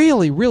a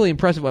really, really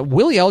impressive one.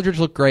 Willie Eldridge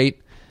looked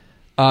great.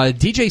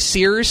 DJ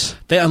Sears.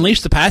 They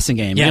unleashed the passing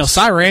game. Yes.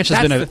 Cy Ranch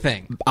has been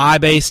an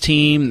eye-based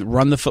team,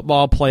 run the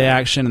football, play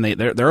action,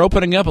 and they're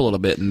opening up a little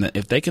bit. And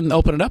if they can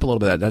open it up a little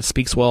bit, that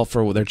speaks well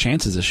for their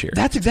chances this year.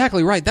 That's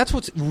exactly right. That's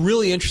what's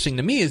really interesting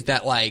to me is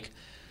that,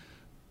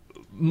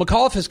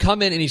 McAuliffe has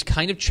come in and he's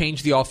kind of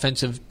changed the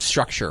offensive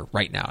structure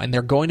right now. And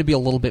they're going to be a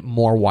little bit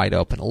more wide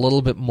open, a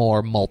little bit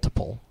more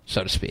multiple,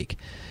 so to speak.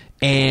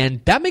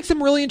 And that makes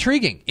them really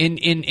intriguing.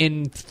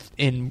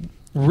 In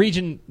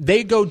region,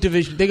 they go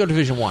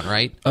Division 1,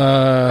 right?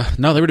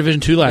 No, they were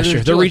Division 2 last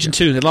year. They're Region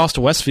 2. They lost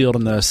to Westfield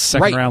in the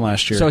second round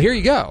last year. So here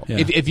you go. Yeah.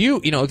 If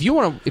you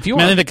want to, I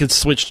think they could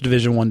switch to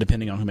Division 1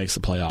 depending on who makes the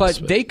playoffs.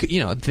 But they could,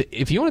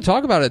 if you want to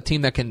talk about a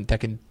team that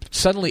can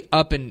suddenly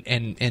up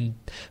and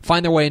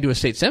find their way into a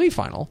state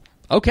semifinal,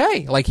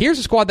 okay. Here's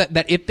a squad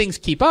that if things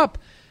keep up,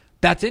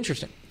 that's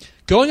interesting.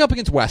 Going up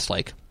against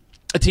Westlake,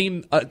 a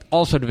team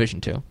also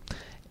Division 2,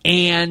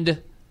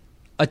 and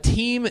a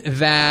team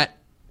that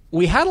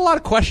we had a lot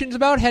of questions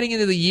about heading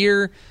into the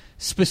year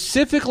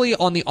specifically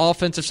on the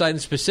offensive side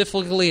and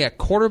specifically at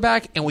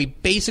quarterback, and we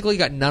basically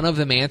got none of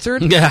them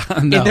answered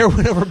in their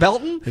win over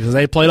Belton. Because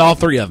they played all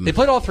three of them. They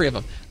played all three of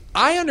them.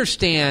 I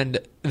understand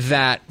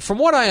that, from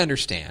what I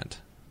understand,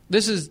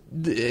 this is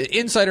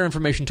insider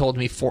information told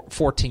me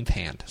 14th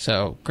hand,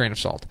 so grain of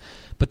salt.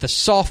 But the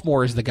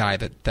sophomore is the guy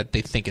that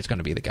they think is going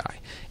to be the guy.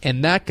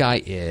 And that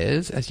guy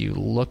is, as you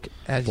look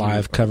at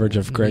live coverage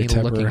of Greg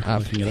Tepper, looking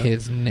up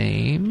his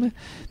name,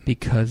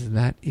 because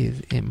that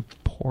is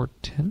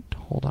important.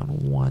 Hold on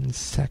 1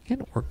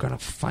 second. We're going to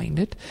find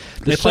it.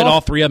 They played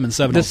all three of them in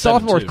 7-on-7. The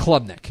sophomore is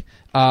Klubnik.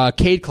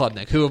 Cade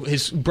Klubnik, who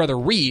his brother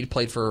Reed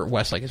played for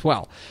Westlake as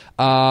well.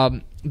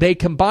 They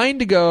combined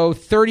to go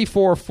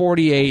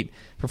 34-48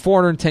 for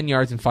 410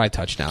 yards and 5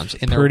 touchdowns.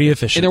 Pretty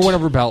efficient. In their win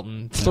over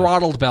Belton.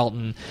 Throttled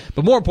Belton.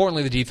 But more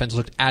importantly, the defense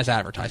looked as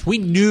advertised. We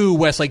knew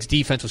Westlake's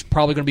defense was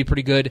probably going to be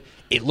pretty good.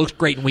 It looked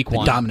great in week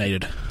 1.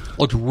 Dominated.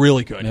 Looked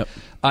really good. Yep.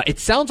 It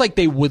sounds like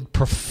they would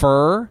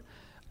prefer...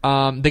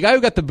 the guy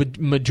who got the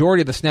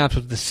majority of the snaps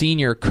was the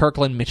senior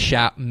Kirkland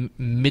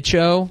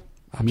Micho.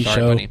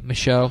 Sorry, buddy.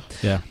 Michaud.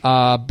 Yeah.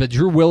 But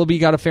Drew Willoughby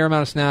got a fair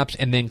amount of snaps,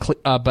 and then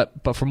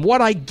but from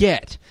what I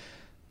get,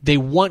 they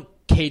want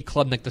Cade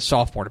Klubnik, the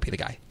sophomore, to be the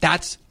guy.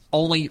 That's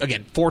only,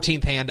 again,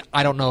 14th hand.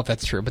 I don't know if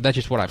that's true, but that's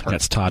just what I've heard.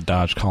 That's Todd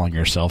Dodge calling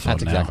your cell phone.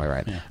 That's exactly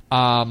right. Yeah.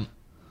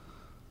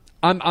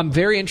 I'm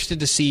very interested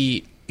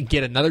to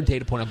get another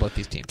data point on both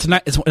these teams.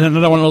 It's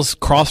another one of those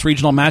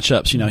cross-regional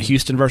matchups.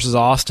 Houston versus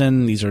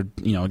Austin. These are,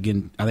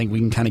 again, I think we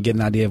can kind of get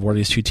an idea of where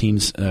these two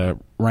teams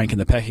rank in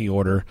the pecking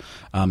order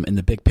in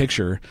the big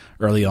picture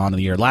early on in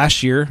the year.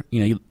 Last year,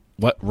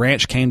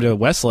 Ranch came to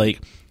Westlake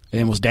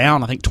and was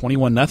down, I think,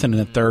 21-0 in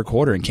the third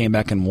quarter and came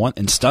back and won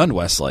and stunned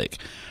Westlake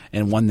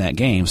and won that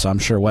game. So I'm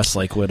sure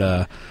Westlake would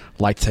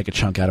like to take a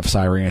chunk out of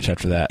Cy Ranch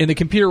after that. In the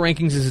computer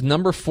rankings, is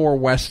number 4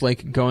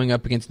 Westlake going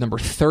up against number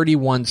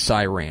 31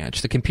 Cy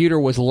Ranch. The computer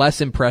was less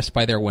impressed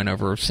by their win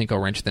over Cinco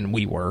Ranch than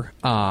we were.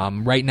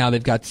 Right now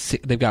they've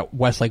got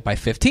Westlake by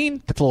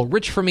 15. That's a little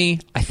rich for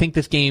me. I think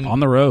this game on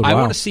the road. I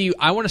want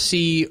to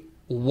see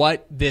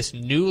what this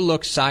new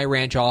look Cy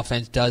Ranch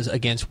offense does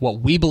against what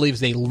we believe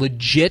is a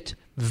legit,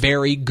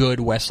 very good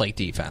Westlake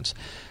defense.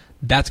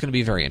 That's going to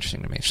be very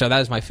interesting to me. So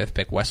that is my 5th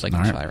pick, Westlake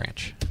and Cy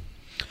Ranch.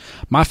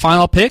 My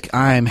final pick,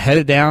 I'm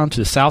headed down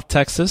to South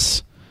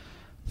Texas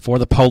for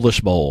the Polish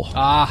Bowl.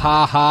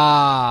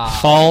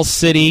 Falls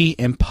City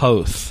and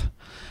Poth.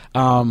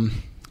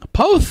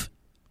 Poth,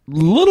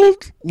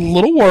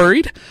 little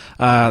worried.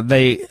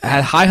 They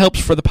had high hopes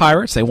for the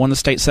Pirates. They won the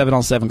state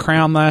 7-on-7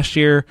 crown last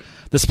year.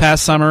 This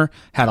past summer,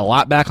 had a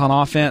lot back on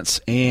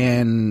offense,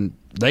 and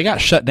they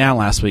got shut down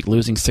last week,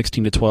 losing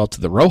 16-12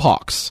 to the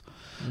Rohawks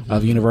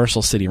of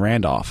Universal City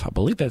Randolph. I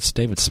believe that's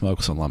David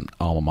Smoke's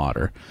alma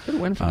mater.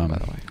 Good win for them, by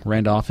the way.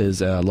 Randolph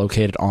is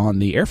located on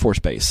the Air Force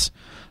Base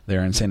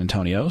there in San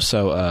Antonio.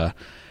 So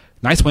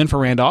nice win for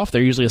Randolph.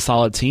 They're usually a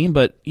solid team,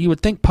 but you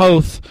would think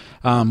Poth,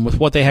 with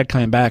what they had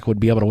coming back, would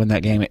be able to win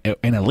that game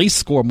and at least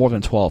score more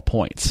than 12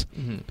 points.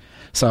 Mm-hmm.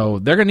 So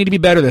they're going to need to be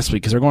better this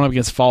week because they're going up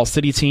against a Falls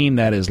City team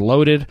that is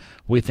loaded.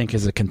 We think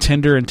is a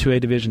contender in 2A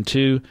Division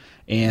II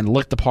and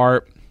looked the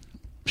part,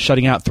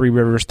 shutting out Three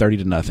Rivers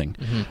 30-0.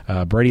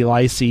 Mm-hmm. Brady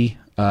Lacey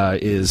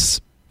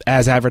is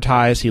as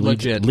advertised. He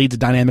leads a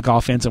dynamic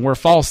offense, and where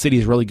Falls City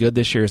is really good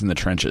this year is in the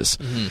trenches.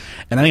 Mm-hmm.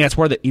 And I think that's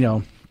where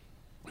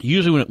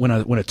usually when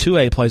a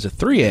 2A plays a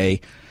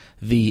 3A,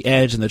 the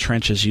edge in the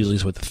trenches usually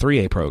is with the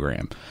 3A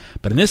program.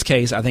 But in this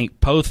case, I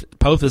think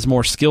Poth is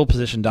more skill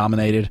position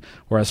dominated,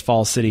 whereas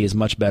Falls City is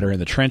much better in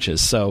the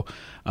trenches. So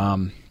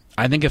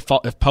I think if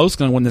Poth's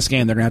going to win this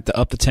game, they're going to have to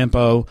up the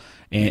tempo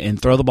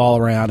and throw the ball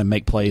around and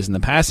make plays in the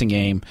passing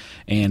game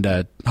and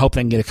hope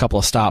they can get a couple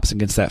of stops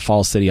against that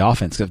Falls City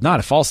offense. If not,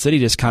 if Falls City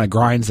just kind of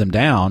grinds them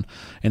down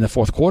in the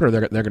fourth quarter,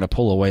 they're going to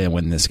pull away and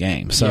win this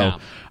game. So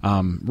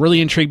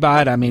really intrigued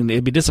by it. I mean,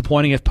 it'd be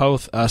disappointing if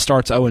Poth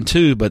starts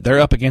 0-2, but they're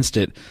up against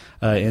it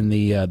in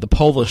the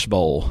Polish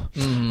Bowl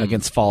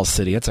against Falls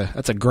City.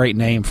 That's a great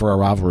name for a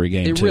rivalry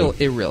game. It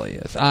really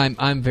is.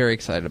 I'm very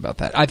excited about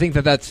that. I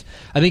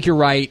think you're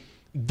right.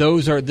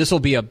 This will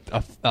be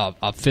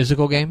a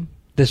physical game.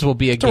 This will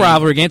be a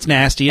rivalry game. It's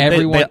nasty.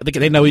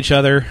 They know each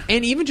other,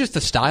 and even just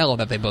the style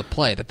that they both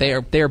play. That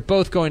they are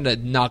both going to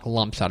knock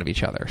lumps out of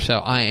each other.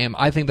 So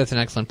I think that's an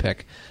excellent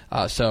pick.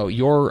 So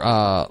your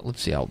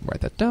let's see, I'll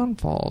write that down.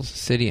 Falls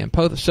City and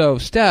Poth. So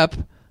Step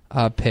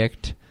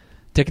picked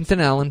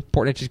Dickinson Allen,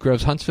 Port Neches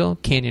Groves Huntsville,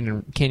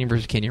 Canyon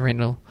versus Canyon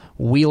Randall,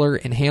 Wheeler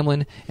and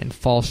Hamlin, and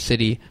Falls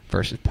City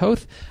versus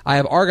Poth. I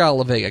have Argyle,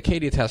 La Vega,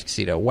 Acadia,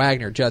 Tuscaloosa,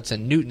 Wagner,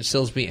 Judson, Newton,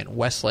 Silsbee, and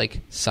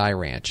Westlake Cy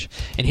Ranch.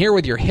 And here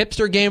with your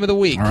hipster game of the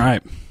week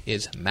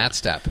is Matt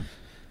Stepp.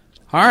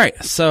 All right,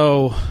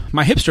 so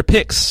my hipster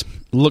picks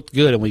looked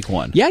good in week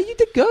 1. Yeah, you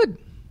did good.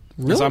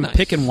 Really so I'm nice.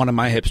 picking one of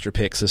my hipster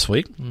picks this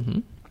week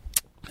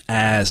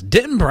as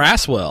Denton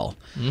Braswell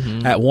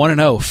at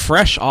 1-0,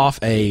 fresh off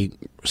a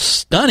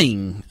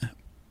stunning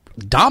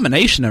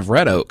domination of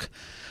Red Oak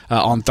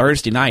on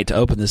Thursday night to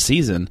open the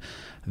season.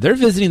 They're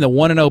visiting the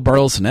 1-0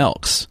 Burleson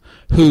Elks,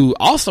 who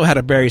also had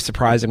a very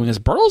surprising win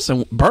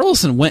because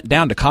Burleson went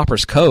down to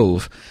Copper's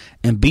Cove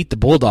and beat the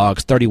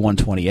Bulldogs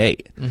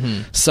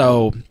 31-28.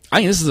 So I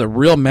think this is a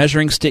real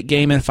measuring stick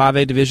game in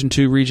 5A Division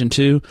II Region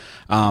 2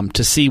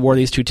 to see where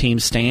these two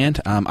teams stand.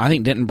 I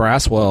think Denton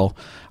Braswell,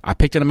 I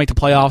picked them to make the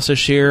playoffs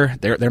this year.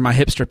 They're my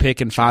hipster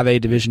pick in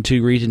 5A Division II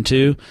Region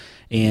 2.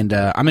 And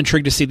I'm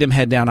intrigued to see them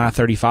head down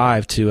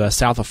I-35 to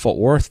south of Fort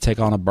Worth to take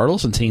on a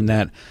Burleson team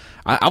that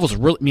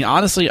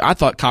honestly, I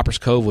thought Coppers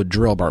Cove would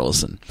drill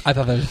Burleson. I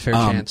thought that was a fair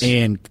chance.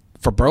 And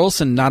for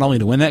Burleson not only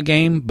to win that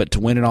game, but to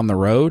win it on the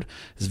road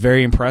is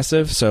very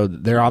impressive. So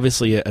they're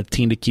obviously a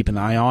team to keep an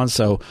eye on.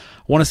 So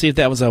I want to see if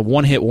that was a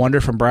one-hit wonder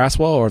from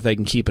Braswell or if they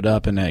can keep it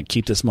up and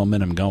keep this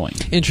momentum going.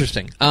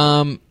 Interesting.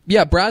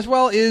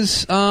 Braswell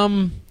is...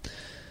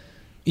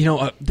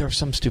 there was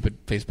some stupid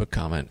Facebook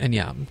comment, and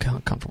I'm kind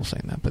of comfortable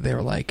saying that, but they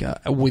were like,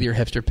 with your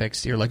hipster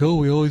picks, you're like, oh,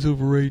 we always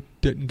overrate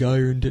Denton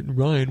Geyer and Denton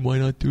Ryan. Why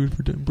not do it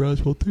for Denton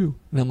Braswell, too?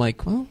 And I'm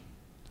like, well,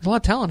 there's a lot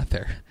of talent up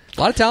there. A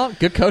lot of talent,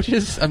 good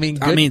coaches. Denton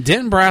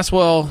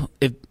Braswell,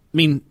 a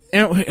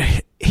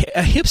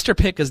hipster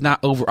pick is not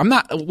over.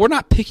 We're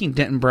not picking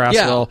Denton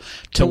Braswell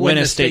to win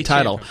a state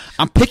title.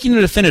 I'm picking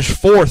him to finish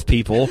fourth,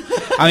 people.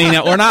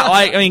 We're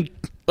not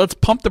let's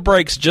pump the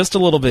brakes just a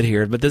little bit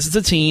here. But this is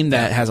a team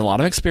that has a lot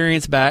of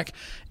experience back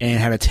and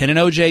had a 10-0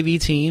 JV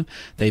team.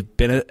 They've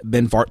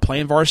been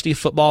playing varsity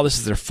football. This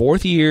is their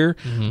fourth year.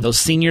 Those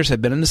seniors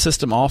have been in the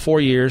system all 4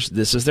 years.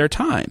 This is their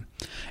time.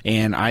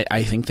 And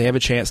I think they have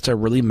a chance to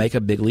really make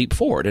a big leap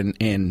forward.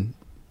 And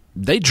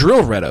they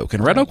drilled Red Oak,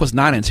 and Red Oak was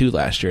 9-2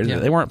 last year. Yeah.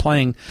 They weren't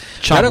playing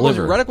chopped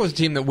liver. Red Oak was a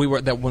team that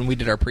when we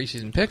did our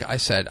preseason pick, I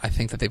said I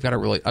think that they've got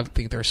I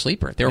think they're a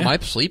sleeper. They were my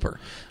sleeper.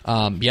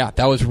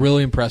 That was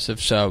really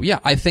impressive. So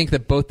I think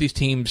that both these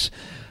teams,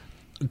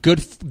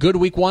 good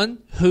week one.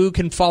 Who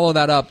can follow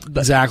that up?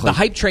 Exactly. The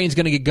hype train's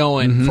going to get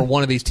going for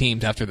one of these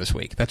teams after this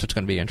week. That's what's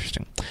going to be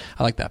interesting.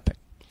 I like that pick.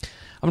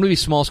 I'm going to be a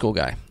small school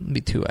guy. I'm going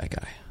to be 2A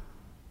guy.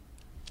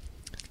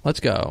 Let's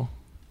go.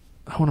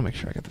 I want to make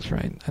sure I get this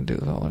right. I do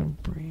this all over.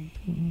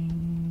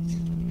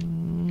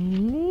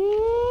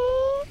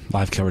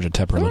 Live coverage of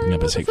Tepper looking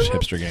up his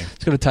hipster game.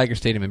 Let's go to Tiger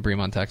Stadium in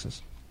Bremont,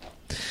 Texas.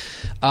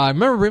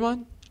 Remember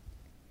Bremont?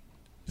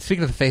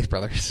 Speaking of the Faith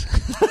Brothers.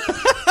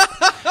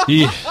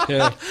 Yeah.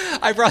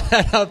 I brought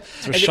that up.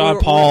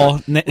 Rashad Paul.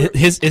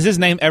 Is his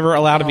name ever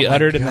allowed to be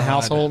uttered in the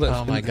household?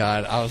 Oh my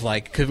God! I was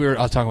like, because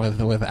I was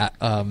talking with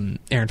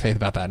Aaron Faith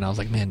about that, and I was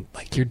like, man,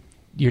 like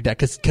your dad,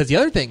 because the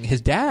other thing,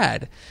 his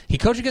dad, he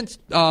coached against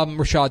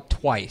Rashad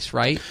twice,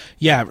 right?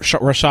 Yeah,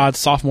 Rashad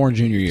sophomore and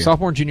junior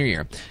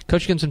year.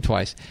 Coached against him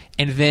twice,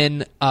 and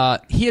then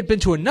he had been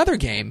to another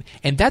game,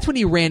 and that's when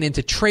he ran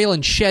into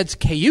Traylon Shedd's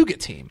Cayuga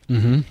team,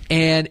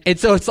 and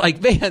so it's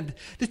like, man,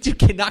 this dude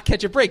cannot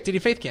catch a break. Did he?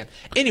 Faith can.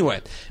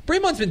 Anyway,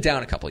 Bremont's been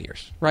down a couple of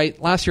years,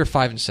 right? Last year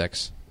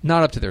 5-6,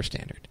 not up to their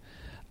standard.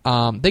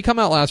 They come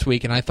out last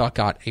week, and I thought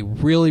got a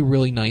really,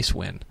 really nice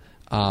win.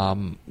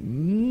 An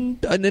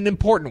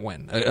important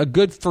win, a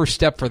good first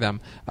step for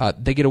them.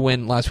 They get a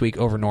win last week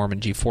over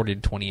Norman G,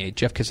 40-28.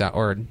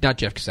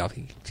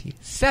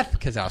 Seth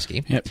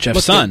Kozowski. Yep,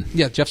 Jeff's son.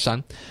 Jeff's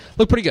son.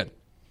 Look pretty good.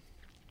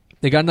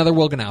 They got another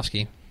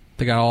Wilganowski.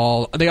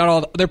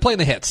 They're playing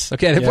the hits.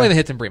 Okay, they're playing the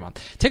hits in Bremont.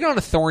 Taking on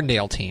a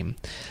Thorndale team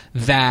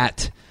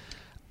that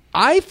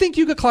I think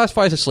you could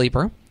classify as a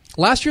sleeper.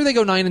 Last year they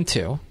go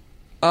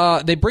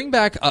 9-2. They bring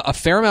back a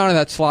fair amount of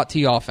that slot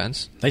T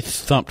offense. They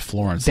thumped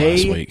Florence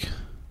last week.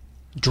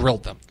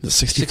 Drilled them.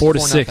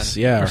 64-6,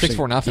 yeah. Or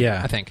 6-4,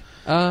 yeah. I think.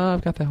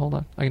 I've got that. Hold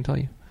on. I can tell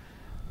you.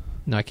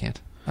 No, I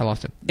can't. I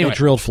lost it. Anyway, they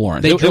drilled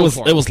Florence. It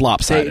was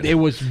lopsided. It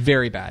was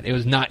very bad. It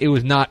was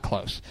not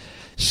close.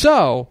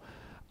 So,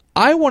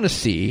 I want to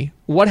see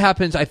what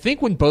happens, I think,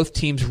 when both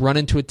teams run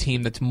into a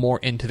team that's more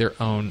into their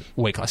own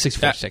weight class.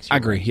 6'4", I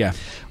agree, yeah.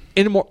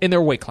 In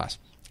their weight class.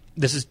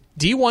 This is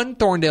D1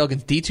 Thorndale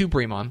against D2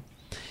 Bremont.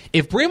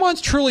 If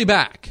Bremont's truly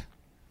back,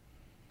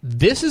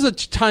 this is a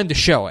time to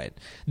show it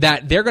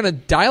that they're going to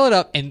dial it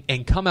up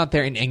and come out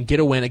there and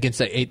get a win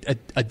against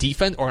a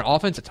defense or an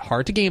offense that's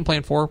hard to game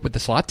plan for with the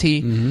slot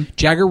T.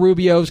 Jagger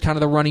Rubio's kind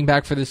of the running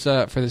back for this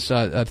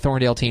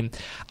Thorndale team.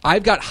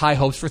 I've got high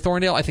hopes for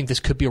Thorndale. I think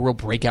this could be a real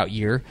breakout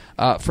year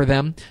for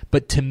them.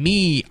 But to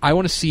me, I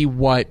want to see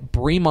what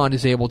Bremont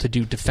is able to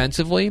do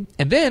defensively,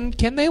 and then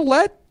can they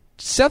let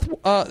Seth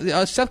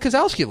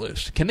Kozowski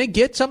loose? Can they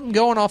get something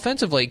going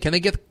offensively? Can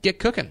they get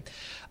cooking?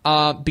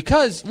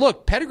 Because,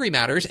 look, pedigree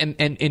matters, and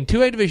in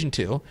 2A Division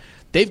 2,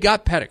 they've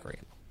got pedigree.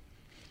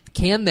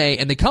 Can they,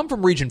 and they come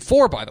from Region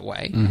 4, by the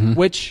way,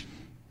 which,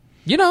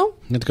 you have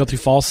to go through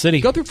Falls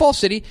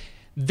City.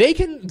 They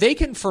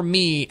can, for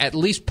me, at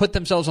least put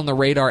themselves on the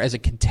radar as a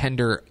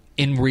contender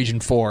in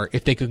Region 4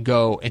 if they could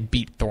go and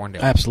beat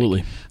Thorndale.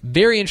 Absolutely.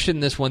 Very interested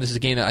in this one. This is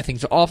a game that I think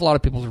is an awful lot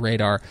of people's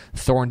radar,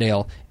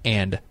 Thorndale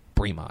and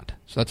Bremont.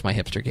 So that's my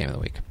hipster game of the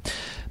week.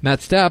 Matt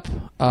Stepp,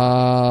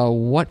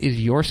 what is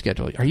your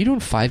schedule? Are you doing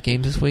 5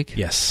 games this week?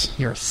 Yes.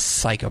 You're a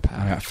psychopath.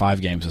 I got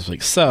 5 games this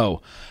week.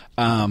 So,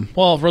 really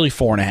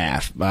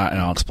 4.5, and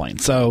I'll explain.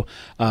 So,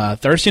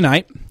 Thursday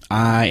night,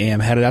 I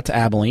am headed out to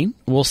Abilene.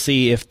 We'll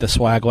see if the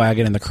Swag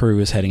Wagon and the crew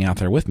is heading out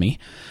there with me,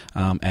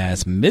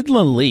 as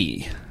Midland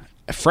Lee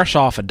fresh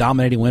off a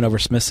dominating win over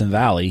Smithson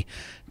Valley,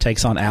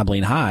 takes on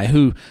Abilene High,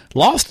 who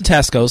lost to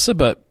Tascosa,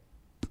 but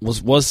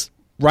was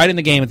right in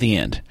the game at the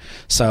end.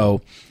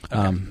 So,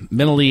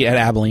 mentally at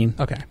Abilene.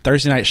 Okay.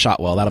 Thursday night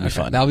Shotwell. That'll be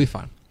fun. That'll be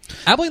fun.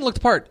 Abilene looked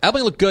apart.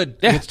 Abilene looked good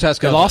against Tascosa.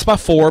 They lost by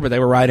 4, but they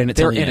were right in it.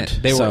 They were in it.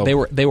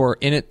 They were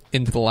in it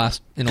into the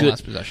last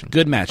possession.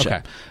 Good matchup.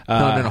 Okay.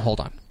 No, hold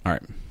on. All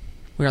right.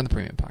 We're on the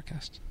premium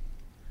podcast.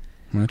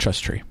 I'm going to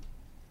trust Tree.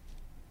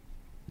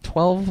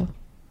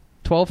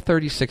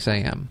 12:36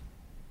 a.m.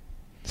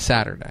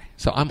 Saturday.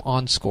 So I'm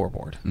on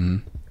scoreboard. Mm-hmm.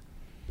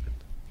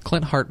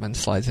 Clint Hartman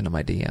slides into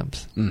my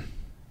DMs.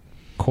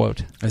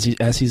 Quote.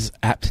 As he's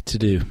apt to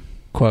do.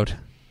 Quote.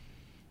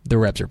 The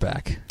Rebs are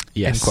back.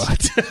 Yes. End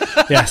quote.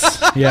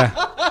 Yes. Yeah.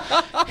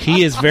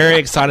 He is very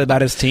excited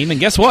about his team, and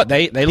guess what?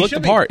 They looked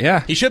the part.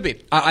 Yeah. He should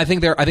be. I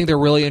think they're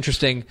really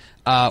interesting.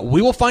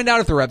 We will find out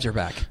if the Rebs are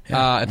back.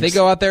 If they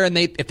go out there and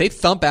if they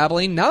thump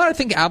Abilene. Now that I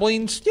think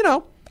Abilene's,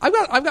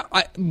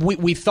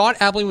 we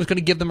thought Abilene was going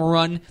to give them a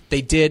run.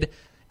 They did.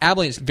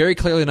 Abilene is very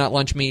clearly not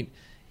lunch meat.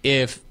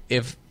 If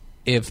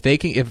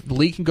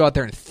Lee can go out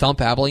there and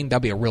thump Abilene,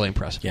 that'd be a really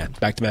impressive. Yeah,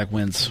 back-to-back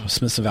wins.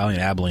 Smithson Valley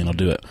and Abilene will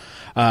do it.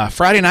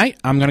 Friday night,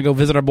 I'm going to go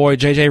visit our boy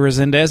J.J.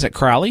 Resendez at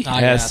Crowley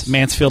as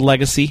Mansfield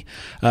Legacy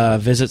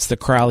visits the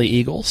Crowley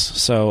Eagles.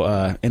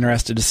 So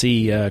interested to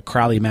see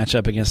Crowley match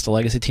up against a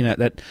Legacy team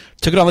that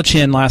took it on the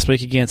chin last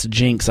week against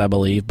Jinx, I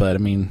believe. But, I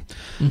mean,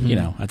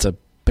 that's a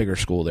bigger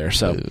school there.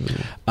 So,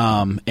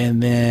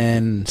 and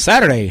then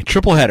Saturday,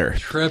 triple header.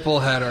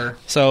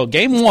 So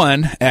game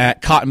 1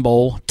 at Cotton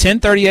Bowl,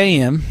 10:30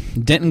 a.m.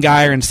 Denton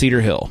Geyer and Cedar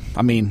Hill.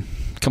 I mean,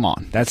 come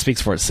on, that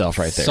speaks for itself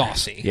right there.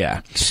 Saucy, yeah,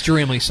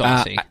 extremely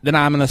saucy. Then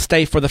I'm going to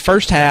stay for the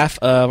first half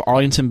of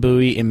Arlington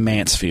Bowie in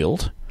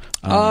Mansfield.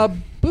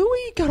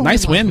 Bowie got a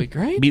nice win, week,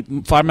 right?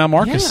 Beat 5 Mile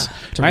Marcus. Yeah,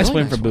 nice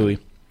really win for Bowie.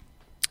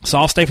 So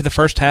I'll stay for the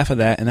first half of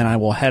that, and then I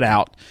will head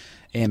out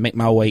and make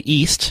my way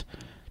east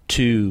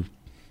to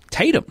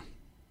Tatum.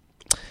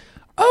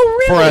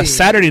 Oh, really? For a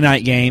Saturday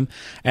night game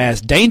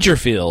as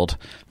Dangerfield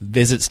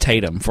visits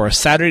Tatum for a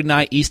Saturday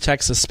night East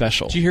Texas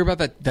special. Did you hear about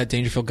that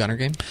Dangerfield Gunner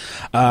game?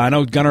 I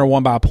know Gunner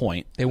won by a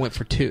point. They went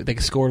for 2. They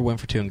scored, went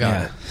for 2, and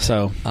got it.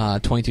 So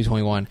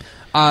 22-21.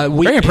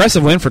 Very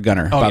impressive win for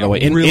Gunner, by the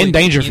way, really, in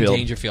Dangerfield.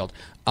 In Dangerfield.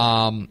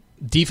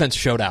 Defense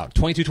showed out.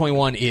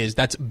 22-21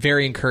 that's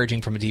very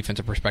encouraging from a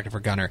defensive perspective for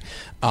Gunner.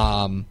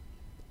 Another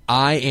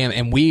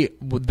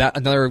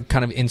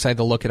kind of inside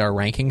the look at our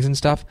rankings and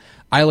stuff.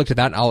 I looked at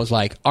that and I was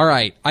like, all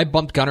right, I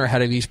bumped Gunner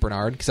ahead of East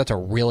Bernard because that's a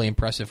really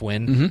impressive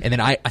win. Mm-hmm. And then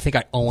I think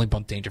I only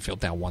bumped Dangerfield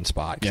down 1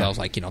 spot because I was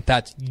like,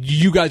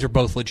 you guys are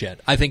both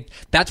legit. I think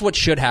that's what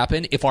should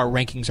happen if our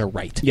rankings are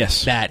right.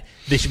 Yes. That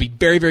they should be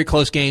very, very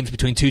close games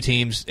between 2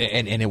 teams,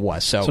 and it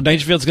was. So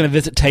Dangerfield's going to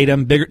visit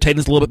Tatum.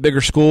 Tatum's a little bit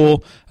bigger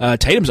school.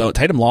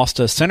 Tatum lost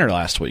to Center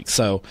last week,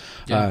 so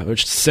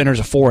which Center's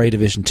a 4A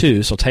Division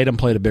II. So Tatum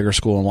played a bigger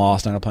school and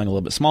lost. Now they're playing a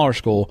little bit smaller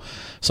school.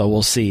 So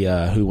we'll see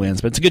who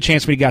wins. But it's a good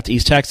chance we got to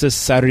East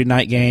Texas. Saturday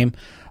night game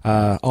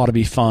ought to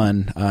be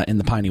fun in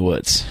the Piney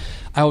Woods.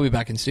 I will be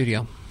back in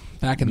studio.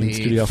 Back in the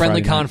friendly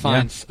Friday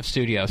confines of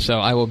studio. So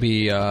I will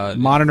be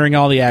monitoring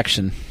all the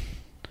action.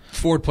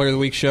 Ford Player of the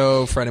Week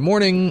show Friday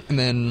morning, and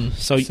then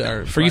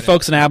for you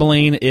folks in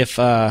Abilene, if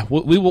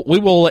we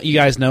will let you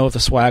guys know if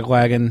the swag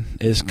wagon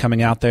is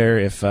coming out there,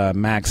 if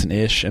Max and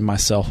Ish and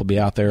myself will be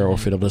out there, or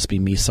if it'll just be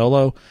me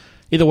solo.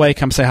 Either way,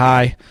 come say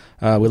hi.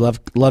 We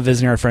love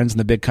visiting our friends in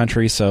the big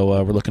country,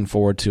 so we're looking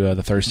forward to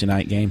the Thursday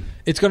night game.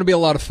 It's going to be a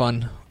lot of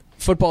fun.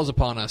 Football's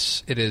upon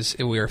us.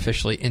 We are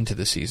officially into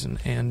the season,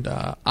 and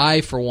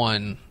I, for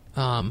one,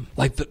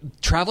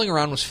 traveling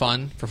around was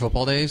fun for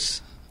football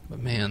days, but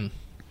man,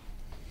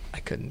 I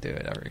couldn't do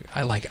it.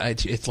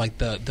 It's like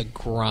the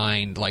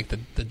grind, like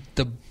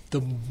the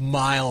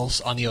miles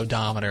on the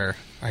odommeter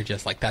are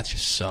just like that's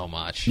just so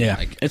much.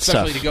 Yeah, it's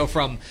especially tough. To go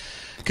from.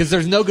 Because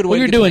there's no good way. Well,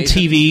 you're doing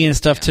TV and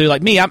stuff too.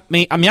 Like me, I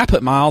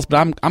put miles,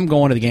 but I'm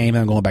going to the game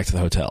and I'm going back to the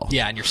hotel.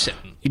 Yeah, and you're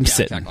sitting. I'm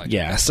sitting. Exactly.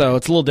 Yeah, so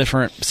it's a little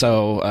different.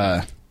 So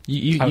I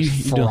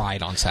was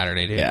fried on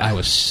Saturday, dude. Yeah. I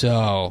was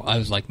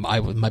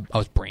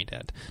brain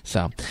dead.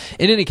 So,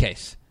 in any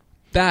case,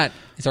 that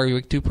is our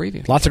Week 2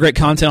 preview. Lots of great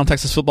content on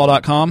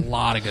TexasFootball.com. A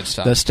lot of good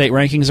stuff. The state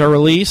rankings are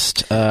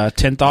released.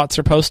 10 thoughts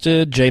are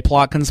posted. Jay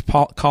Plotkin's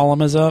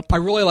column is up. I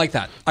really like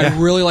that. Yeah. I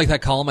really like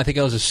that column. I think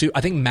it was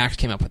I think Max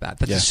came up with that.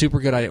 That's a super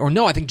good idea. Or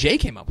no, I think Jay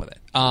came up with it.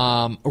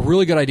 A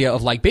really good idea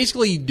of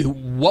basically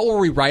what were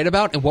we right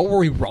about and what were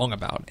we wrong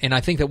about. And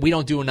I think that we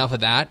don't do enough of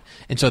that.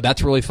 And so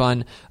that's really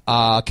fun.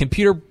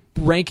 Computer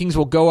rankings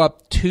will go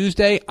up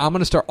Tuesday. I'm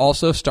going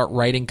to start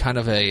writing kind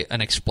of an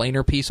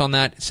explainer piece on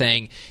that,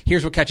 saying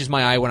here's what catches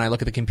my eye when I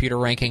look at the computer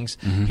rankings.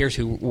 Mm-hmm. Here's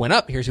who went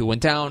up. Here's who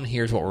went down.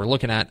 Here's what we're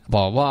looking at.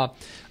 Blah blah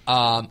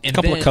And a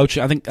couple of coaches.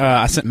 I think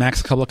I sent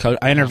Max a couple of coaches.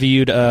 I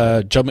interviewed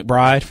Joe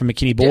McBride from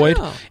McKinney Boyd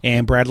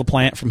and Brad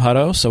LaPlante from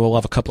Hutto. So we'll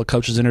have a couple of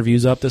coaches'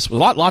 interviews up this.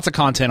 Lots of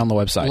content on the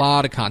website. A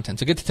lot of content.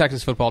 So get to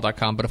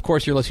TexasFootball.com. But of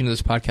course, you're listening to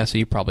this podcast, so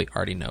you probably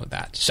already know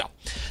that. So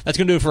that's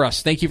going to do it for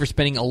us. Thank you for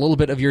spending a little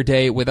bit of your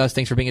day with us.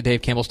 Thanks for being a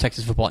Dave Campbell's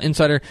Texas Football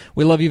Insider.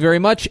 We love you very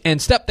much.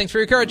 And Step, thanks for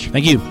your courage.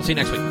 Thank you. We'll see you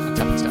next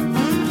week.